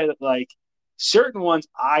I would say that, certain ones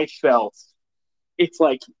I felt it's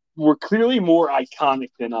were clearly more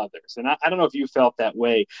iconic than others. And I don't know if you felt that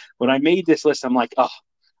way. When I made this list, I'm like, oh,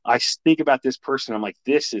 I think about this person. I'm like,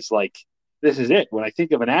 this is it. When I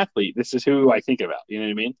think of an athlete, this is who I think about. You know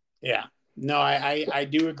what I mean? Yeah. No, I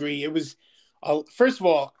do agree. It was, first of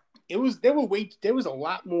all, there was a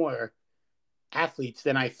lot more athletes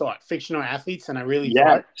than I thought, fictional athletes than I really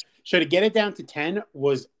thought. So to get it down to 10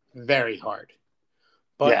 was very hard.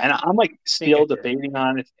 But yeah, and I'm still debating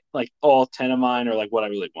on it. All 10 of mine are what I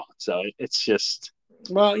really want. So it's just.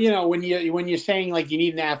 Well, when you're saying you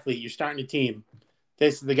need an athlete, you're starting a team.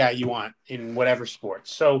 This is the guy you want in whatever sport.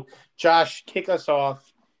 So, Josh, kick us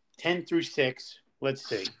off 10 through 6. Let's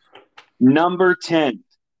see. Number 10,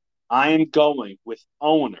 I am going with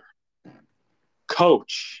owner,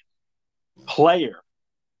 coach, player,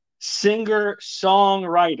 singer,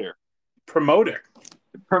 songwriter, promoter,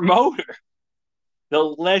 the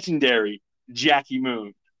legendary Jackie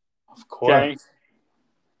Moon. Of course. Okay?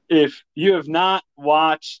 If you have not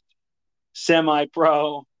watched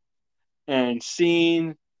Semi-Pro and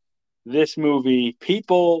seen this movie,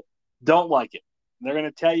 people don't like it. They're going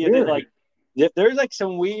to tell you that there's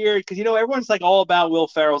some weird, because everyone's all about Will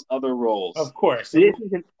Ferrell's other roles. Of course. This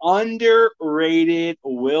is an underrated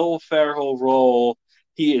Will Ferrell role.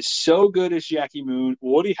 He is so good as Jackie Moon.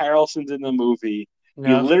 Woody Harrelson's in the movie.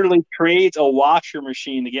 He literally trades a washer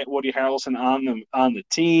machine to get Woody Harrelson on the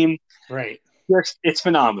team. Right. It's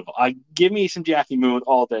phenomenal. Give me some Jackie Moon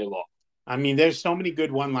all day long. I mean, there's so many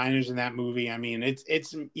good one-liners in that movie. I mean,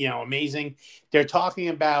 it's amazing. They're talking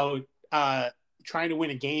about trying to win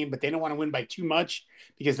a game, but they don't want to win by too much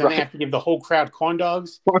because then they have to give the whole crowd corn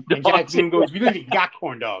dogs. And Jackie Moon goes, "We don't even got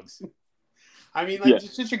corn dogs." I mean,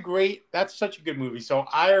 it's that's such a good movie. So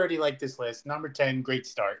I already like this list. Number 10, great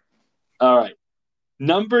start. All right.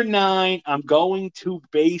 Number 9, I'm going to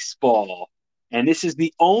baseball. And this is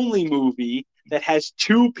the only movie that has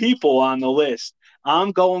 2 people on the list.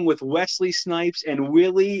 I'm going with Wesley Snipes and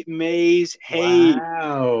Willie Mays Hayes.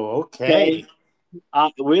 Wow. Okay.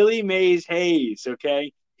 Willie Mays Hayes,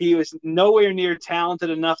 okay? He was nowhere near talented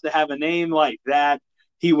enough to have a name like that.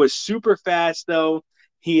 He was super fast, though.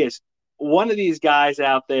 He is one of these guys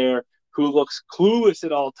out there who looks clueless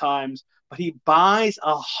at all times, but he buys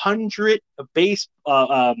 100 base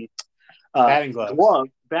Batting gloves.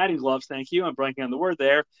 batting gloves. Thank you. I'm blanking on the word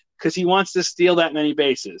there because he wants to steal that many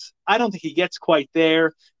bases. I don't think he gets quite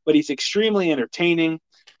there, but he's extremely entertaining.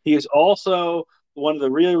 He is also one of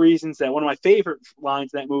the real reasons that one of my favorite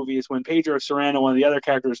lines in that movie is when Pedro Serrano, one of the other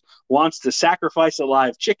characters, wants to sacrifice a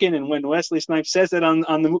live chicken. And when Wesley Snipes says it on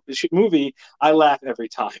the movie, I laugh every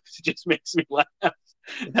time. It just makes me laugh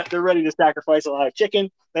that they're ready to sacrifice a live chicken.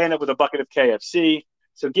 They end up with a bucket of KFC.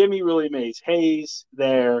 So give me Willie Mays Hayes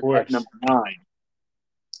there at number 9.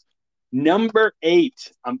 Number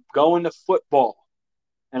 8, I'm going to football.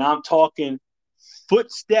 And I'm talking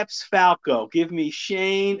Footsteps Falco. Give me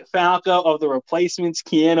Shane Falco of the Replacements,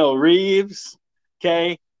 Keanu Reeves.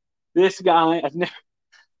 Okay. This guy,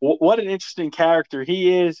 what an interesting character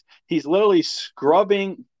he is. He's literally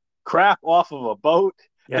scrubbing crap off of a boat.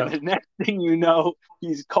 Yep. And the next thing you know,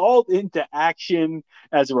 he's called into action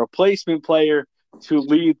as a replacement player to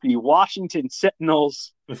lead the Washington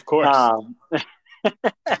Sentinels. Of course.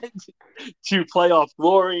 To playoff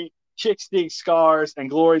glory. Chicks dig scars and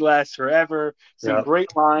glory lasts forever. Some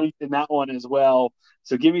great lines in that one as well.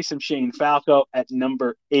 So give me some Shane Falco at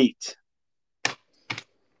number 8.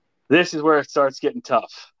 This is where it starts getting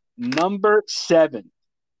tough. Number 7.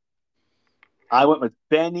 I went with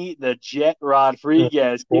Benny the Jet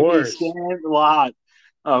Rodriguez. Give me Sandlot.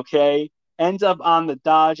 Okay. Ends up on the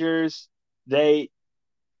Dodgers.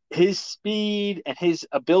 His speed and his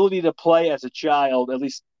ability to play as a child, at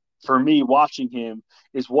least for me watching him,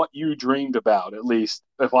 is what you dreamed about. At least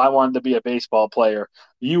if I wanted to be a baseball player,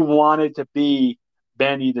 you wanted to be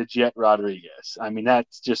Benny the Jet Rodriguez. I mean,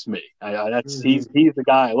 that's just me. He's the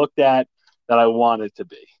guy I looked at that I wanted to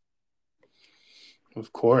be.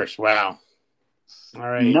 Of course. Wow. All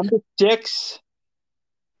right. Number 6.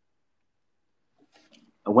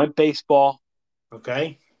 I went baseball.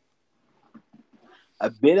 Okay. A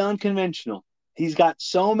bit unconventional. He's got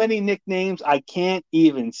so many nicknames, I can't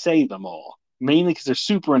even say them all. Mainly because they're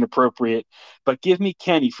super inappropriate. But give me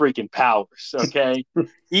Kenny freaking Powers, okay?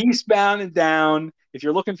 Eastbound and Down. If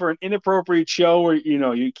you're looking for an inappropriate show where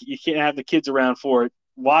you can't have the kids around for it,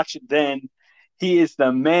 watch it then. He is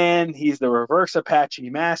the man. He's the reverse Apache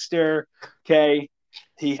master, okay?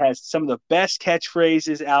 He has some of the best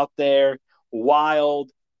catchphrases out there. Wild,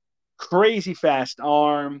 crazy fast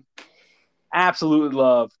arm. Absolutely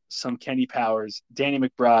love some Kenny Powers, Danny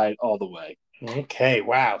McBride all the way. Okay,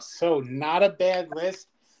 wow. So not a bad list.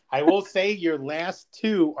 I will say your last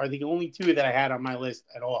 2 are the only 2 that I had on my list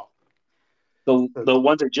at all. The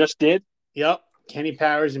ones I just did? Yep. Kenny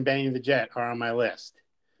Powers and Benny the Jet are on my list.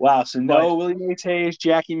 Wow. So no Willie Mays Hayes,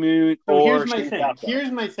 Jackie Moon, or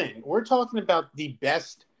Here's my thing. We're talking about the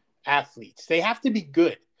best athletes. They have to be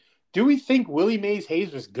good. Do we think Willie Mays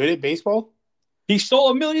Hayes was good at baseball? He stole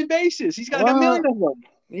 1 million bases. He's got a million of them.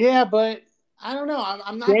 Yeah, but I don't know.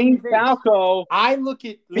 I'm not Shane Falco. I look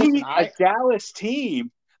at a Dallas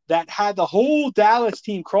team that had the whole Dallas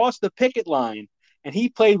team cross the picket line, and he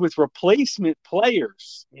played with replacement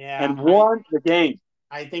players and won the game.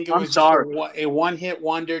 I think it was a one-hit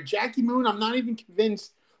wonder. Jackie Moon, I'm not even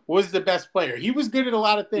convinced was the best player. He was good at a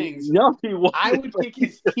lot of things. No, he wasn't. I would pick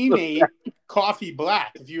his teammate, Coffee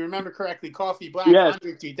Black. If you remember correctly, Coffee Black,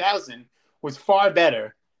 Andre 2000, was far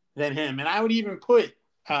better than him. And I would even put,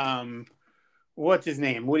 what's his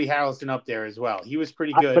name? Woody Harrelson up there as well. He was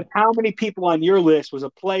pretty good. But how many people on your list was a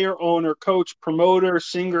player, owner, coach, promoter,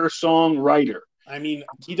 singer, songwriter? I mean,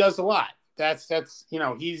 he does a lot. That's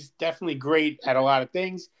he's definitely great at a lot of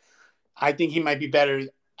things. I think he might be better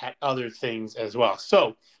at other things as well.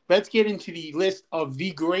 So let's get into the list of the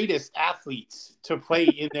greatest athletes to play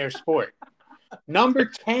in their sport. Number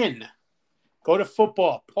 10, go to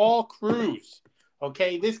football. Paul Cruz.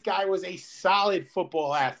 Okay, this guy was a solid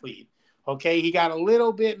football athlete. Okay, he got a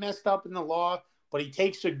little bit messed up in the law, but he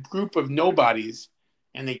takes a group of nobodies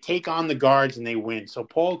and they take on the guards and they win. So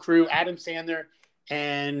Paul Cruz, Adam Sandler,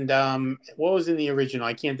 and what was in the original?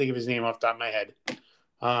 I can't think of his name off the top of my head.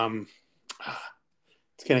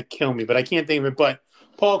 It's going to kill me, but I can't think of it. But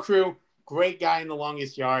Paul Cruz, great guy in The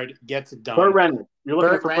Longest Yard, gets it done. Burt Reynolds. You're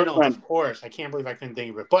looking for Burt Reynolds, of course. I can't believe I couldn't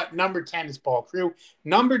think of it. But number 10 is Paul Cruz.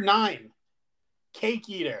 Number 9, Cake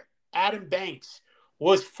Eater, Adam Banks,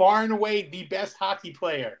 was far and away the best hockey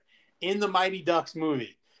player in the Mighty Ducks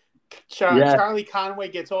movie. Charlie Conway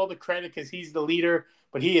gets all the credit because he's the leader,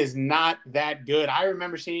 but he is not that good. I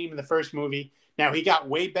remember seeing him in the first movie. Now, he got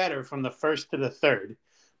way better from the first to the third,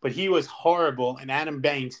 but he was horrible, and Adam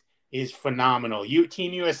Banks is phenomenal.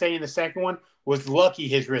 Team USA in the second one was lucky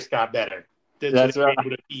his wrist got better. So That's they were right.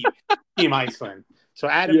 able to beat Team Iceland. So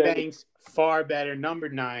Adam Banks, far better. Number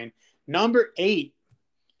 9. Number 8,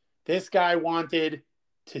 this guy wanted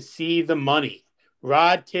to see the money.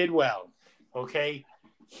 Rod Tidwell, okay?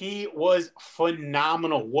 He was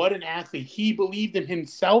phenomenal. What an athlete. He believed in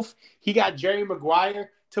himself. He got Jerry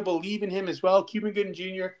Maguire to believe in him as well. Cuban Gooding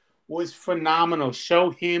Jr. was phenomenal.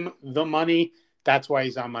 Show him the money. That's why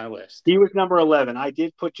he's on my list. He was number 11. I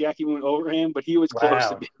did put Jackie Moon over him, but he was close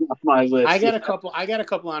to being on my list. I got a couple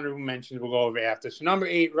honorable mentions we'll go over after. So number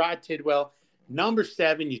 8, Rod Tidwell. Number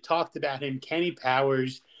 7, you talked about him, Kenny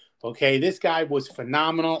Powers. Okay, this guy was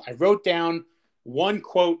phenomenal. I wrote down one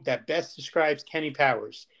quote that best describes Kenny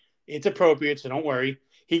Powers. It's appropriate, so don't worry.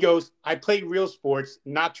 He goes, "I play real sports,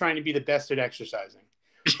 not trying to be the best at exercising."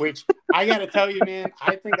 Which I got to tell you, man,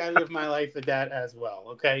 I think I live my life at that as well,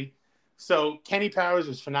 okay? So Kenny Powers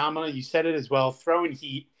was phenomenal. You said it as well. Throwing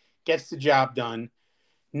heat, gets the job done.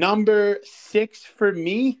 Number 6 for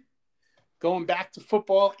me, going back to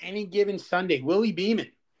football, any given Sunday, Willie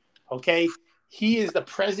Beeman, okay? He is the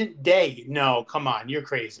present day. No, come on, you're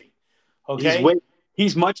crazy. Okay.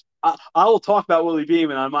 He's much. I will talk about Willie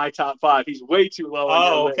Beeman on my top 5. He's way too low.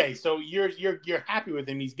 Oh, okay. So you're happy with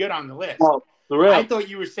him. He's good on the list. Well, I thought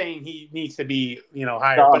you were saying he needs to be,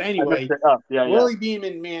 higher. But anyway, Willie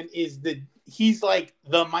Beeman, man, he's like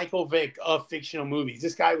the Michael Vick of fictional movies.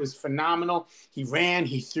 This guy was phenomenal. He ran,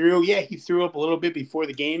 he threw. Yeah, he threw up a little bit before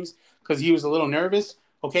the games because he was a little nervous.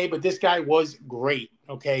 Okay, but this guy was great.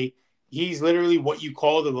 Okay, he's literally what you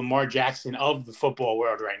call the Lamar Jackson of the football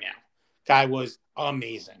world right now. Guy was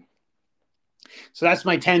amazing. So that's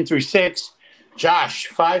my 10 through 6. Josh,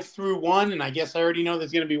 5 through 1, and I guess I already know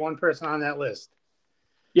there's going to be one person on that list.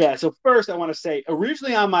 Yeah, so first I want to say,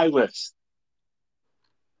 originally on my list,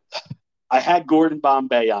 I had Gordon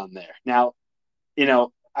Bombay on there. Now,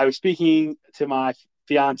 I was speaking to my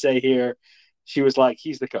fiance here. She was like,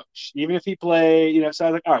 he's the coach. Even if he play, so I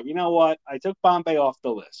was like, all right, you know what? I took Bombay off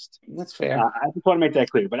the list. That's fair. I just want to make that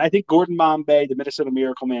clear. But I think Gordon Bombay, the Minnesota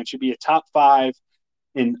Miracle Man, should be a top 5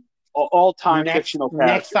 in all-time fictional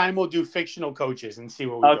character. Next time we'll do fictional coaches and see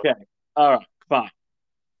what we Okay. go. All right, fine.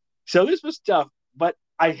 So this was tough, but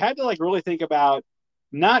I had to really think about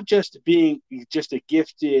not just being just a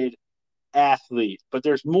gifted athlete, but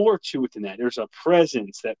there's more to it than that. There's a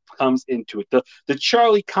presence that comes into it. The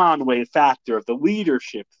Charlie Conway factor of the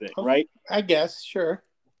leadership thing, right? I guess, sure.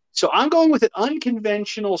 So I'm going with an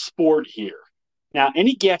unconventional sport here. Now,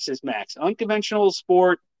 any guesses, Max? Unconventional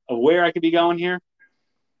sport of where I could be going here?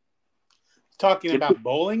 Talking about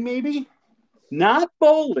bowling, maybe? Not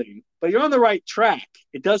bowling, but you're on the right track.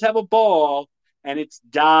 It does have a ball, and it's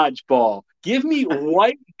dodgeball. Give me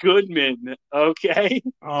White Goodman, okay?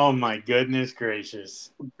 Oh, my goodness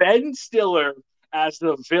gracious. Ben Stiller as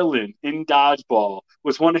the villain in Dodgeball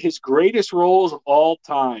was one of his greatest roles of all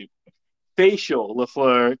time. Facial,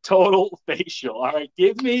 LaFleur, total facial. All right,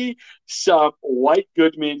 give me some White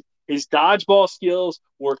Goodman. His dodgeball skills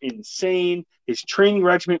were insane. His training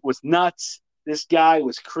regimen was nuts. This guy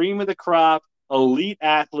was cream of the crop, elite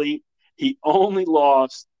athlete. He only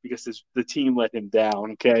lost because the team let him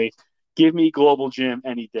down, okay? Give me Global Gym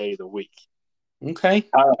any day of the week. Okay.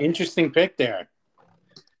 Interesting pick there.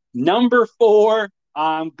 Number 4,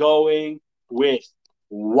 I'm going with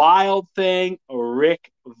Wild Thing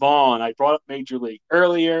Rick Vaughn. I brought up Major League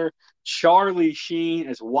earlier. Charlie Sheen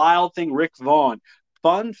as Wild Thing Rick Vaughn.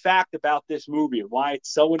 Fun fact about this movie and why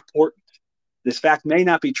it's so important. This fact may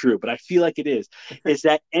not be true, but I feel like it is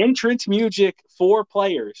that entrance music for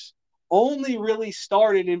players only really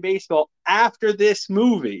started in baseball after this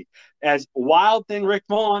movie, as Wild Thing Rick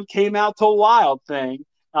Vaughn came out to Wild Thing.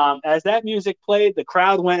 As that music played, the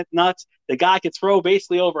crowd went nuts. The guy could throw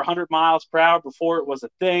basically over 100 miles per hour before it was a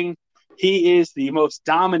thing. He is the most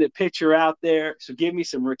dominant pitcher out there, so give me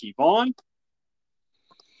some Ricky Vaughn.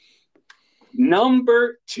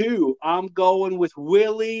 Number 2, I'm going with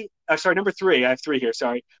number 3. I have 3 here,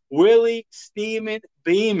 sorry. Willie Steeman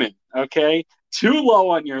Beeman, okay? Too low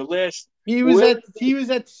on your list. He was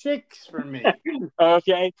at 6 for me.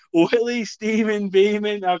 Okay. Willie Steeman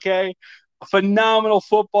Beeman, okay? A phenomenal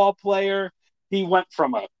football player. He went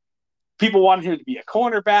from people wanted him to be a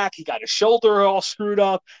cornerback. He got his shoulder all screwed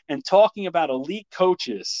up. And talking about elite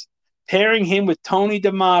coaches, pairing him with Tony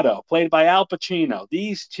D'Amato, played by Al Pacino.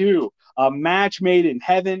 These two, a match made in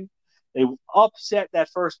heaven. They upset that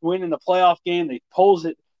first win in the playoff game. They pulls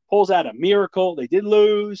out a miracle. They did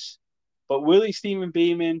lose, but Willie Steeman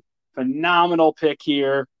Beeman, Phenomenal pick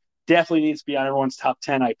here. Definitely needs to be on everyone's top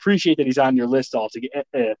 10. I appreciate that he's on your list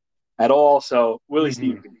at all. So, Willie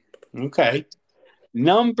Snead. Okay.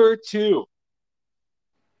 Number 2,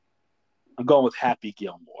 I'm going with Happy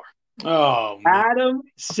Gilmore. Oh, man. Adam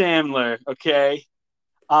Sandler, okay?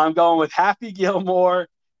 I'm going with Happy Gilmore.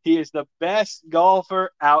 He is the best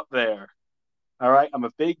golfer out there. All right? I'm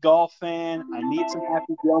a big golf fan. I need some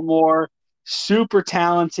Happy Gilmore. Super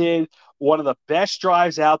talented. One of the best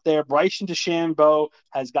drives out there. Bryson DeChambeau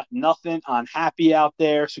has got nothing on Happy out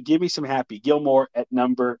there. So give me some Happy Gilmore at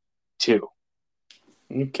number 2.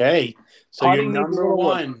 Okay. So Putting you're needs a number little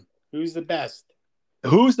work. 1. Who's the best?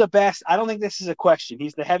 Who's the best? I don't think this is a question.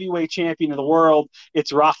 He's the heavyweight champion of the world.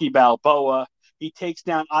 It's Rocky Balboa. He takes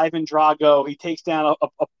down Ivan Drago. He takes down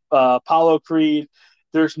Apollo Creed.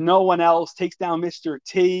 There's no one else. Takes down Mr.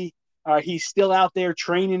 T. He's still out there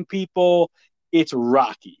training people. It's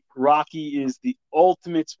Rocky. Rocky is the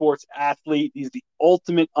ultimate sports athlete. He's the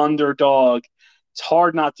ultimate underdog. It's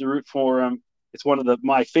hard not to root for him. It's one of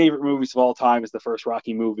my favorite movies of all time is the first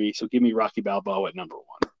Rocky movie. So give me Rocky Balboa at number 1.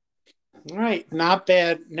 All right. Not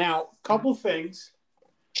bad. Now, couple things.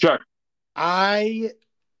 Sure.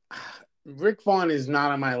 Rick Vaughn is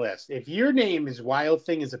not on my list. If your name is Wild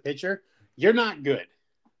Thing as a pitcher, you're not good.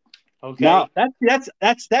 Okay. No,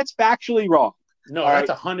 that's factually wrong. No,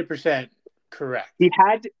 that's 100% correct.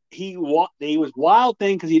 He was Wild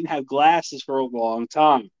Thing because he didn't have glasses for a long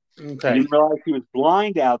time. Okay. He didn't realize he was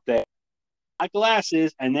blind out there. Not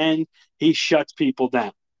glasses, and then he shuts people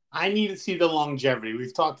down. I need to see the longevity.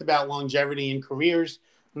 We've talked about longevity in careers,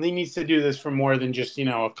 and he needs to do this for more than just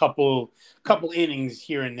a couple innings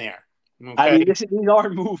here and there. Okay? I mean, these are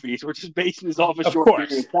movies. We're just basing this off a short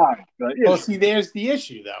period of time. But, well, see, there's the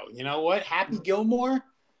issue, though. You know what? Happy Gilmore,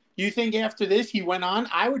 you think after this he went on?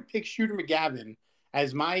 I would pick Shooter McGavin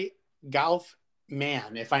as my golf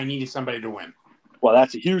man if I needed somebody to win. Well,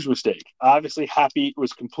 that's a huge mistake. Obviously, Happy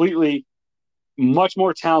was completely much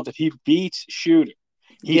more talented. He beats Shooter.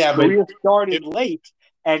 His career started late,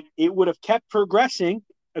 and it would have kept progressing,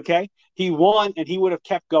 okay? He won, and he would have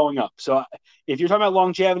kept going up. So if you're talking about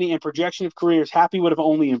longevity and projection of careers, Happy would have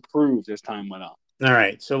only improved as time went on. All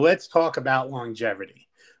right, so let's talk about longevity.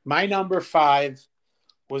 My number 5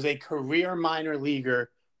 was a career minor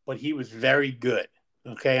leaguer, but he was very good,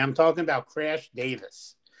 okay? I'm talking about Crash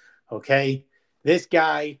Davis, okay? This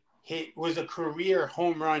guy was a career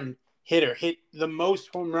home run hitter, hit the most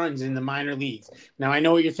home runs in the minor leagues. Now, I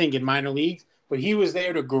know what you're thinking, minor leagues, but he was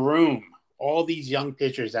there to groom all these young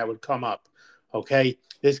pitchers that would come up, okay?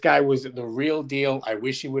 This guy was the real deal. I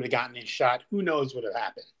wish he would have gotten his shot. Who knows what would have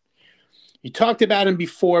happened? You talked about him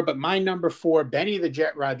before, but my number 4, Benny the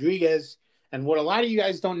Jet Rodriguez, and what a lot of you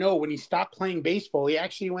guys don't know, when he stopped playing baseball, he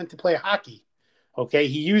actually went to play hockey, okay?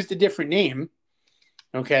 He used a different name,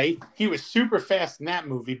 okay? He was super fast in that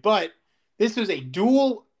movie, but this was a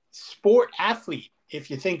dual sport athlete,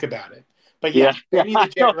 if you think about it. But Benny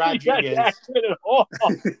the Jet Rodriguez.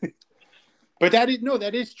 But that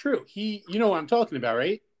is true. You know what I'm talking about,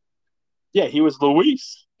 right? Yeah, he was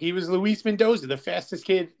Luis. He was Luis Mendoza, the fastest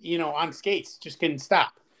kid, on skates, just couldn't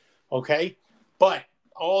stop. Okay? But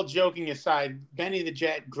all joking aside, Benny the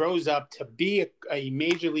Jet grows up to be a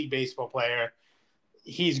Major League Baseball player.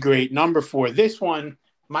 He's great. Number 4. This one,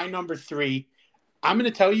 my number 3, I'm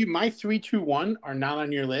going to tell you my 3, 2, 1 are not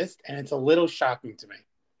on your list, and it's a little shocking to me.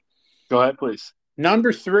 Go ahead, please.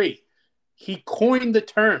 Number 3, he coined the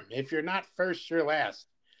term, if you're not first, you're last.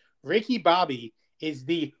 Ricky Bobby is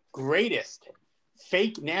the greatest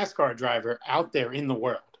fake NASCAR driver out there in the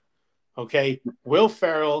world. Okay? Will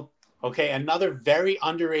Ferrell, okay, another very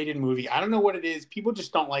underrated movie. I don't know what it is. People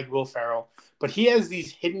just don't like Will Ferrell, but he has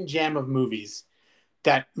these hidden gem of movies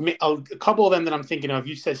that a couple of them that I'm thinking of.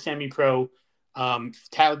 You said Semi-Pro,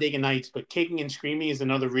 Talladega Nights, but Kicking and Screaming is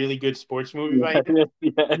another really good sports movie. Right?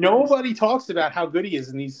 Yes. Nobody talks about how good he is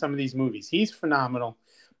in some of these movies. He's phenomenal,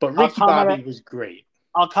 but Ricky Bobby was great.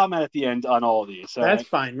 I'll comment at the end on all of these. That's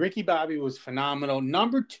fine. Ricky Bobby was phenomenal.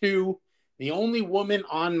 Number 2, the only woman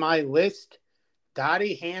on my list,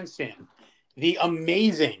 Dottie Hanson, the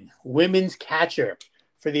amazing women's catcher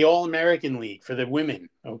for the All-American League for the women.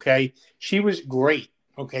 Okay, she was great.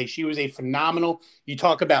 Okay, she was a phenomenal. You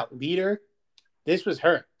talk about leader. This was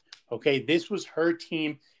her, okay? This was her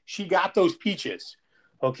team. She got those Peaches,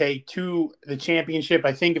 okay, to the championship.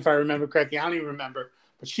 I think if I remember correctly, I don't even remember,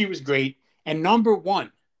 but she was great. And number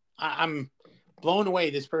 1, I'm blown away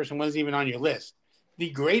this person wasn't even on your list. The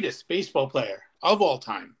greatest baseball player of all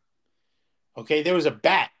time, okay? There was a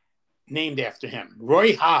bat named after him,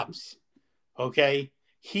 Roy Hobbs, okay?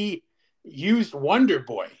 He used Wonder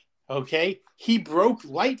Boy, Okay, he broke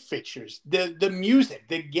light fixtures, the music,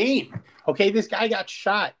 the game. Okay, this guy got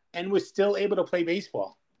shot and was still able to play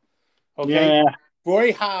baseball. Okay, Yeah.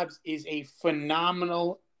 Roy Hobbs is a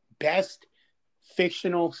phenomenal, best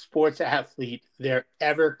fictional sports athlete there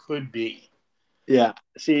ever could be. Yeah.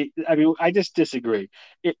 See, I mean, I just disagree.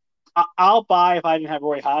 I'll buy if I didn't have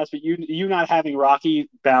Roy Haas, but you not having Rocky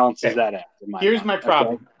balances Okay, that out in my here's mind. my Okay.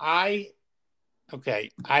 problem.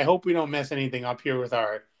 I hope we don't mess anything up here with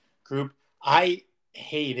our group. I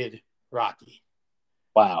hated Rocky.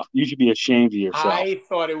 Wow. You should be ashamed of yourself. I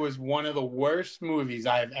thought it was one of the worst movies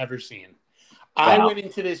I have ever seen. I Wow. went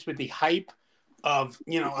into this with the hype of,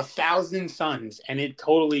 1,000 Suns, and it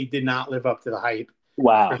totally did not live up to the hype for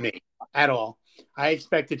Wow. me at all. I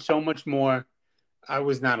expected so much more. I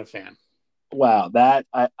was not a fan. Wow. That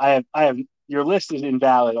I have your list is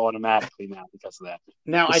invalid automatically now because of that.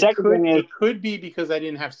 Now, The second thing is it could be because I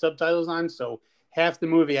didn't have subtitles on, so half the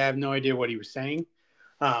movie I have no idea what he was saying.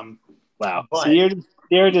 wow. So But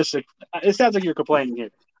you're just it sounds like you're complaining here.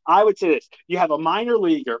 I would say this: you have a minor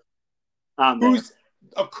leaguer on there. who's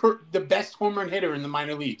the best home run hitter in the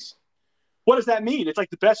minor leagues? What does that mean? It's like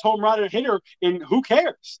the best home run hitter in who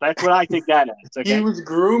cares? That's what I think that is. He Okay. was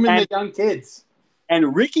grooming And the young kids.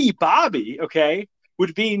 and Ricky Bobby, okay,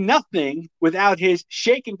 would be nothing without his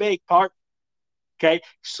shake and bake part. Okay,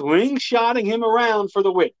 slingshotting him around for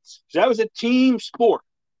the wins. That was a team sport.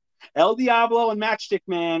 El Diablo and Matchstick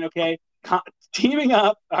Man, okay, teaming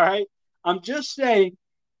up. All right. I'm just saying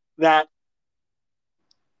that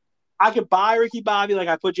I could buy Ricky Bobby like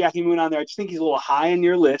I put Jackie Moon on there. I just think he's a little high in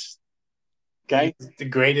your list. Okay. He's the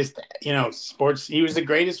greatest, sports. He was the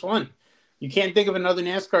greatest one. You can't think of another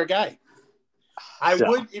NASCAR guy. I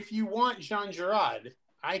would, if you want Jean Girard,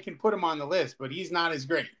 I can put him on the list, but he's not as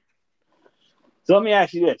great. So let me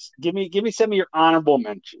ask you this: give me some of your honorable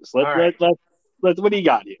mentions. What do you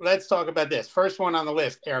got here? Let's talk about this. First one on the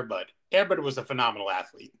list, Air Bud. Air Bud was a phenomenal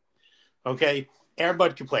athlete. Okay, Air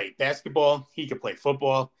Bud could play basketball. He could play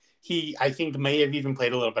football. I think, may have even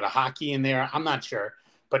played a little bit of hockey in there. I'm not sure,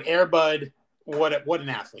 but Air Bud, what an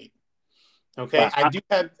athlete. Okay, Wow.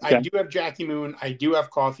 I do have Jackie Moon. I do have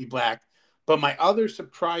Coffee Black. But my other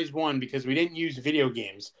surprise one, because we didn't use video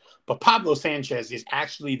games, but Pablo Sanchez is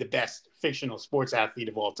actually the best fictional sports athlete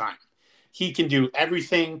of all time. He can do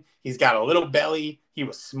everything. He's got a little belly. He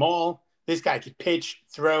was small. This guy could pitch,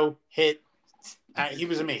 throw, hit. He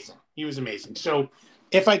was amazing. He was amazing. So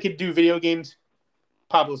if I could do video games,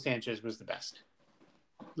 Pablo Sanchez was the best.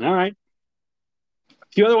 All right. A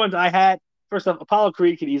few other ones I had. First off, Apollo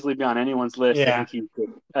Creed could easily be on anyone's list. Yeah. I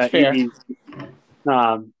think he's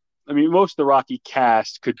good. I mean, most of the Rocky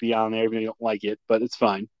cast could be on there, even if you don't like it, but it's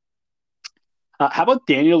fine. How about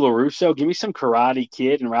Daniel LaRusso? Give me some Karate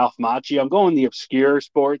Kid and Ralph Macchio. I'm going the obscure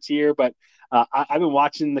sports here, but I've been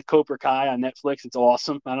watching the Cobra Kai on Netflix. It's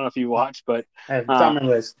awesome. I don't know if you watched, but it's on my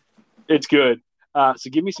list. It's good. So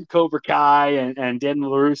give me some Cobra Kai and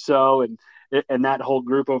Daniel LaRusso and that whole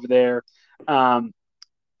group over there. I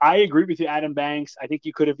agree with you, Adam Banks. I think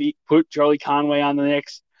you could have put Charlie Conway on the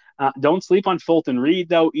mix. Don't sleep on Fulton Reed,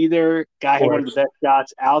 though, either. Guy had one of the best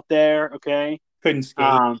shots out there, okay? Couldn't skate,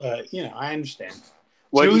 but, I understand.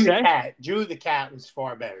 Julie the Cat was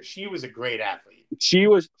far better. She was a great athlete. She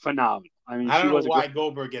was phenomenal. I mean, I don't know why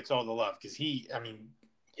Goldberg gets all the love, because he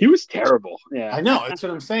was terrible. Yeah. I know. That's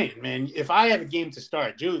what I'm saying, man. If I have a game to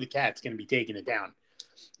start, Julie the Cat's going to be taking it down.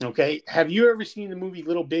 Okay? Have you ever seen the movie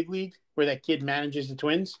Little Big League, where that kid manages the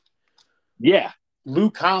Twins? Yeah.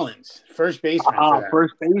 Luke Collins, first baseman.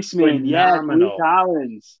 First baseman. Yeah, Luke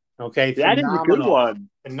Collins. Okay, that is a good one.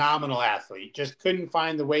 Phenomenal athlete. Just couldn't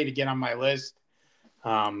find the way to get on my list.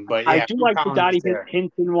 But yeah, I do Luke like Collins the Dottie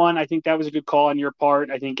Hinton one. I think that was a good call on your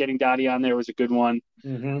part. I think getting Dottie on there was a good one.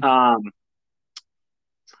 Mm-hmm. Trying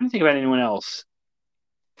to think about anyone else.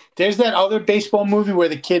 There's that other baseball movie where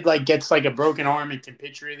the kid gets a broken arm and can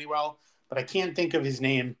pitch really well, but I can't think of his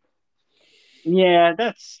name. Yeah,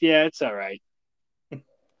 it's all right.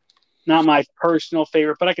 Not my personal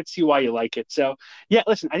favorite, but I could see why you like it. So, yeah,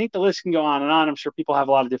 listen, I think the list can go on and on. I'm sure people have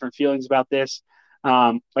a lot of different feelings about this.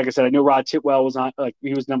 Like I said, I know Rod Titwell was on,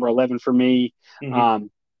 he was number 11 for me. Mm-hmm.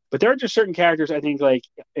 But there are just certain characters I think,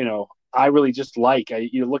 I really just like.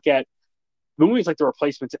 You look at movies like The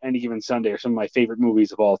Replacements at Any Given Sunday are some of my favorite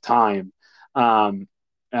movies of all time. Obviously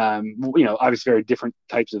very different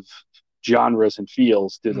types of genres and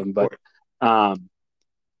feels to them, but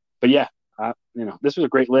yeah. This was a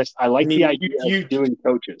great list. I like the idea of doing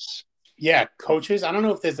coaches. Yeah, coaches. I don't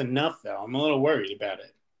know if there's enough, though. I'm a little worried about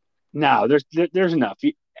it. No, there's enough.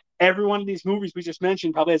 Every one of these movies we just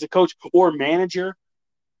mentioned probably has a coach or manager.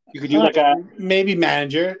 You could do maybe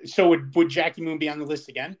manager. So would Jackie Moon be on the list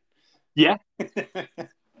again? Yeah,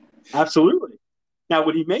 absolutely. Now,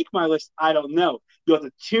 would he make my list? I don't know. You'll have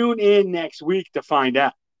to tune in next week to find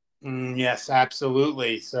out. Yes,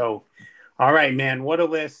 absolutely. So, all right, man. What a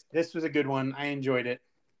list. This was a good one. I enjoyed it.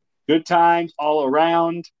 Good times all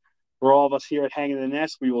around for all of us here at Hanging in the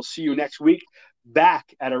Nest. We will see you next week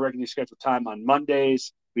back at our regularly scheduled time on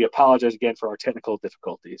Mondays. We apologize again for our technical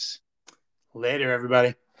difficulties. Later,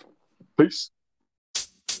 everybody. Peace.